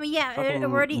 out. I mean, yeah, it Fucking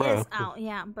already is bruh. out.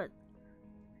 Yeah, but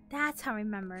that's how I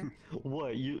remember.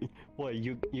 What you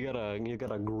got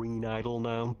a green idol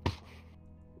now?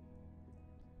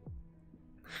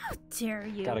 How dare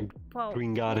you? Got a Whoa.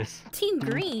 green goddess. Team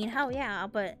Green, hell yeah,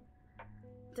 but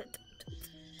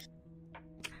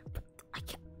I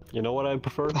can't. You know what I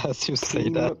prefer? As you say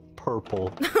Team that.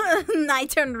 purple. I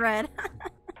turned red.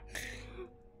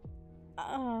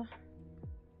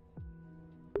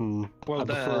 Well, I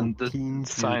prefer Then the team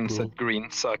sign purple. said green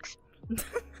sucks.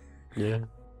 Yeah.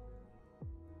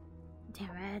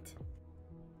 Damn it.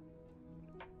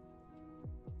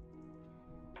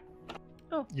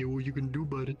 Yeah, what you can do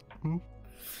about it? Hmm?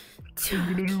 I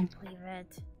can't believe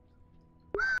it.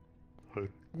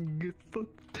 Get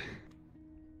fucked.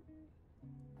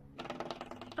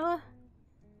 Oh.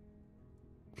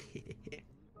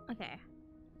 Okay.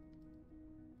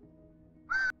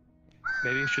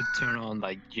 Maybe you should turn on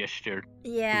like gesture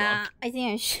Yeah, Lock. I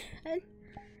think I should.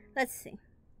 Let's see.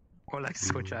 or like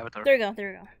switch avatar. There we go.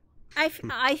 There we go.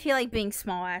 I feel like being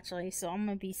small actually, so I'm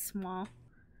gonna be small.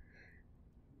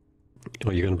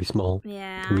 Oh, you're gonna be small.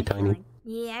 Yeah. Gonna be I feel tiny. like,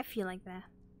 yeah, I feel like that.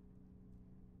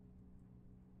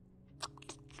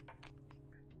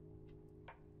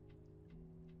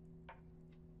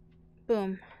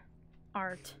 Boom.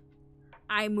 Art.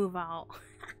 I move out.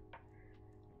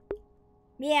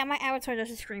 Yeah, my avatar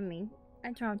doesn't scream me.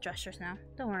 I turn on gestures now.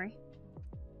 Don't worry.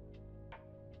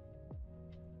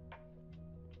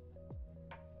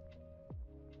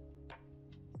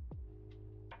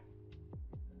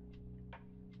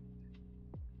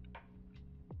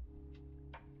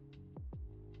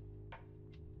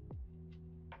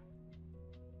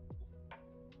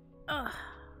 Ugh.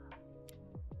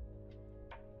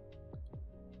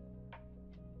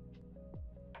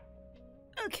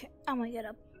 Okay, I'm gonna get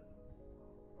up.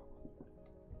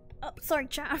 Oh, sorry,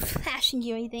 John. I'm flashing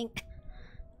you, I think.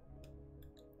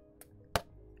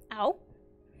 Ow.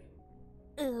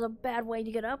 This is a bad way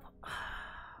to get up.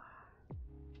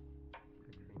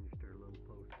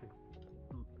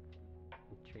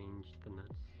 Changed the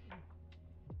nuts.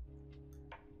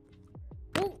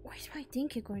 Oh, why is my thing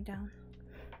keep going down?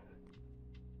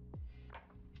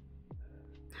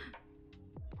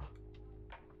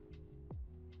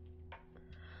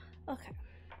 Okay.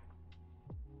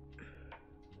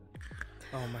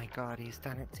 Oh my god, he's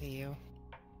done it to you.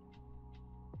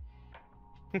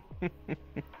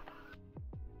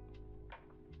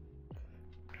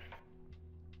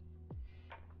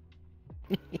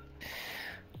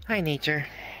 Hi, nature.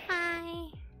 Hi.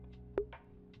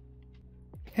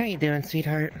 How you doing,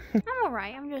 sweetheart? I'm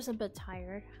alright. I'm just a bit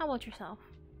tired. How about yourself?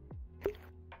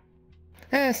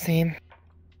 Same.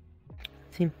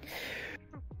 Same.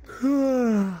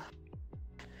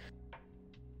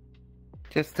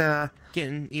 Just,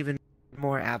 getting even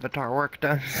more avatar work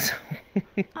done, so.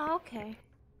 Oh, okay.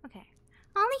 Okay.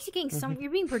 Well, at least you're getting some.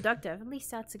 You're being productive. At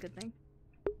least that's a good thing.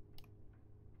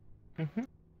 Mm-hmm.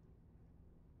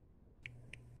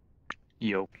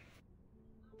 Yo.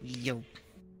 Yo.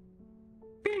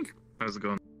 How's it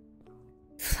going?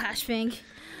 Flashbang.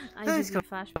 I Let's do go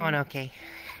flashbang. on, okay.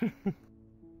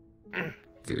 I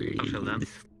feel that.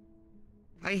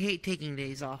 I hate taking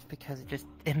days off because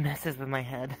it messes with my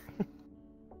head.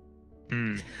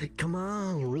 Mm. Come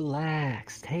on,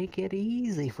 relax. Take it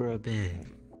easy for a bit.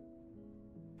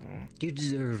 You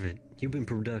deserve it. You've been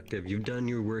productive. You've done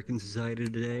your work in society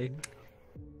today.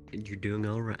 And you're doing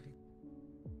alright.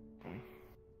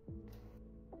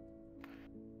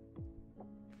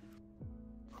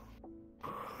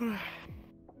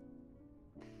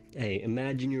 Hey,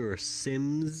 imagine you're a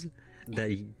Sims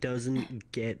that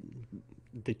doesn't get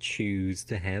the choose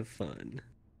to have fun.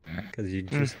 Because you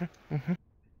just...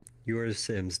 You're a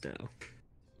Sims now.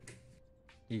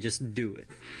 You just do it.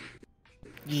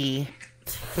 Yeah.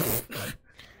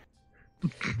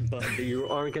 But you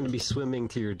aren't going to be swimming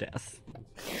to your death.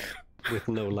 With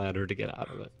no ladder to get out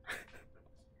of it.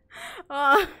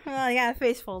 Oh, I got a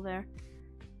face full there.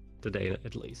 Today,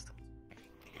 at least.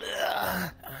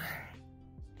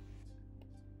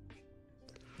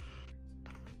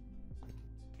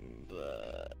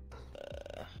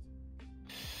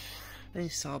 I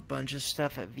saw a bunch of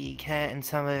stuff at VCAT and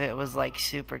some of it was like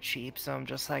super cheap, so I'm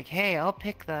just like, hey, I'll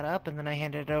pick that up, and then I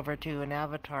hand it over to an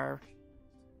avatar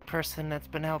person that's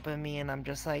been helping me, and I'm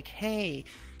just like, hey,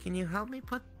 can you help me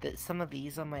put some of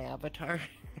these on my avatar?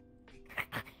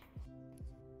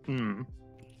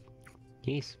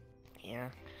 Yes. Yeah.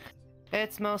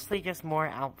 It's mostly just more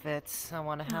outfits. I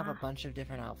want to have a bunch of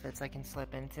different outfits I can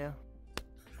slip into.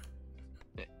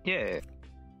 Yeah.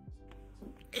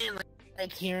 And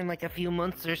like here in like a few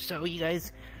months or so, you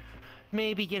guys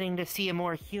may be getting to see a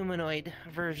more humanoid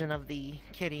version of the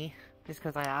kitty. Just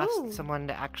because I asked someone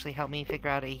to actually help me figure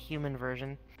out a human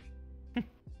version.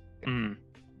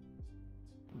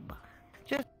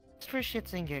 Just for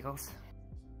shits and giggles.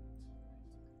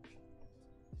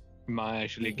 Might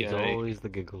actually It's get always the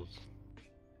giggles.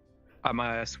 I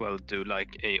might as well do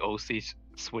like a OC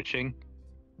switching.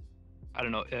 I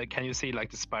don't know. Can you see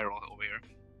like the spiral over here?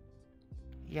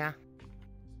 Yeah.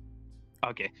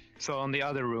 Okay. So on the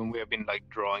other room, we have been like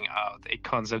drawing out a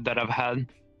concept that I've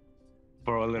had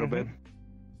for a little bit.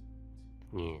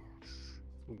 Yes.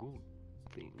 Good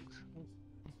things.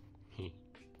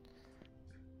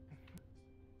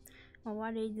 Well,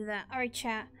 why did you do that? Alright,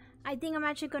 chat. I think I'm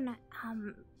actually gonna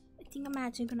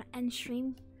end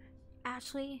stream,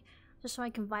 actually, just so I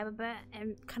can vibe a bit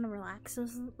and kind of relax a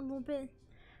little bit.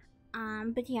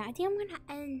 But yeah, I think I'm gonna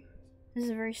end. This is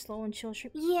a very slow and chill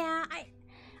stream. Yeah,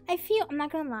 I feel, I'm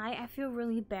not gonna lie, I feel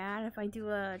really bad if I do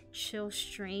a chill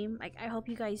stream. Like, I hope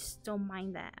you guys don't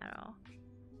mind that at all.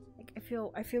 Like, I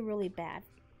feel really bad.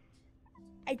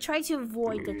 I try to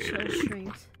avoid the chill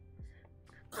streams.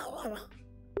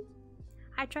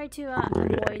 I try to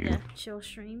avoid the chill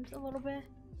streams a little bit.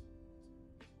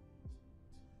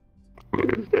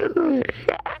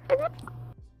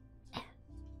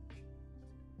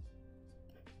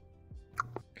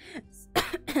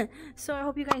 So I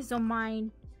hope you guys don't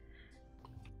mind.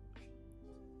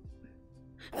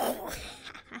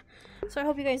 So I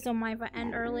hope you guys don't mind if I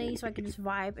end early so I can just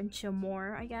vibe and chill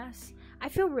more, I guess. I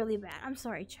feel really bad. I'm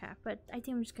sorry, chat, but I think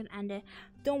I'm just gonna end it.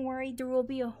 Don't worry, there will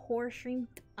be a horror stream.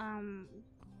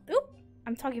 Oop!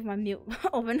 I'm talking with my mute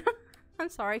open. I'm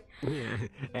sorry. Yeah.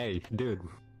 Hey, dude.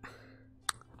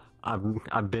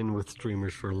 I've been with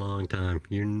streamers for a long time.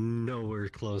 You're nowhere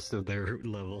close to their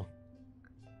level.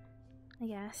 I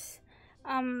guess.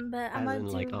 But I'm gonna do...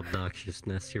 like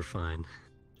obnoxiousness, you're fine.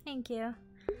 Thank you.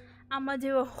 I'm gonna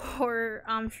do a horror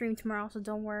stream tomorrow, so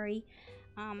don't worry.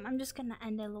 I'm just gonna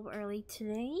end it a little early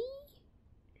today.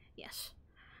 Yes.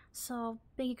 So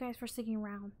thank you guys for sticking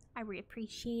around. I really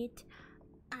appreciate it.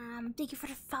 Thank you for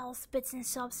the follows, bits, and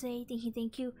subs today.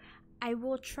 Thank you. I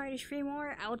will try to stream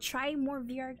more. I'll try more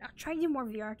VR. I'll try to do more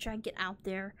VR chat. Get out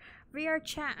there. VR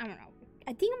chat. I don't know.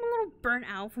 I think I'm a little burnt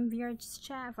out from VR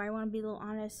chat, if I want to be a little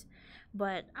honest.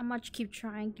 But I'm gonna keep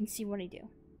trying and see what I do.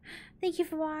 Thank you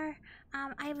for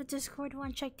I have a Discord.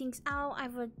 Want to check things out? I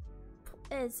have a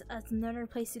is another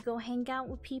place to go hang out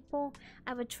with people.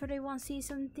 I have a Twitter. Want to see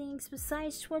some things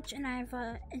besides Twitch, and I have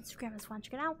a Instagram. Just want to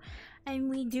check it out. And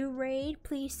we do raid.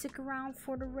 Please stick around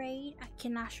for the raid. I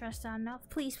cannot stress that enough.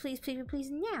 Please, please, please, please.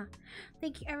 And yeah,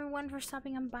 thank you everyone for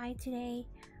stopping on by today.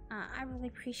 I really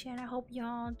appreciate it. I hope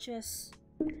y'all just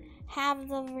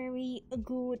have a very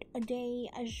good day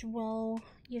as well.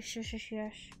 Yes, yes, yes,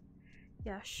 yes,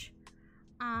 yes.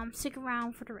 Stick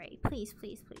around for the raid, please,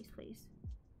 please, please, please.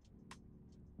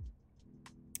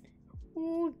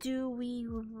 Who do we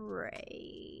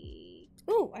raid?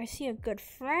 Oh, I see a good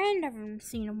friend I haven't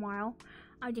seen in a while.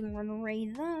 I didn't want to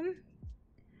raid them.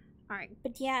 Alright,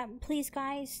 but yeah, please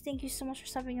guys, thank you so much for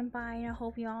stopping by, and I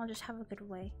hope you all just have a good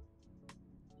way.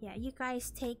 Yeah, you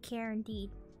guys take care indeed.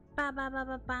 Bye bye bye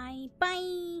bye bye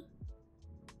bye.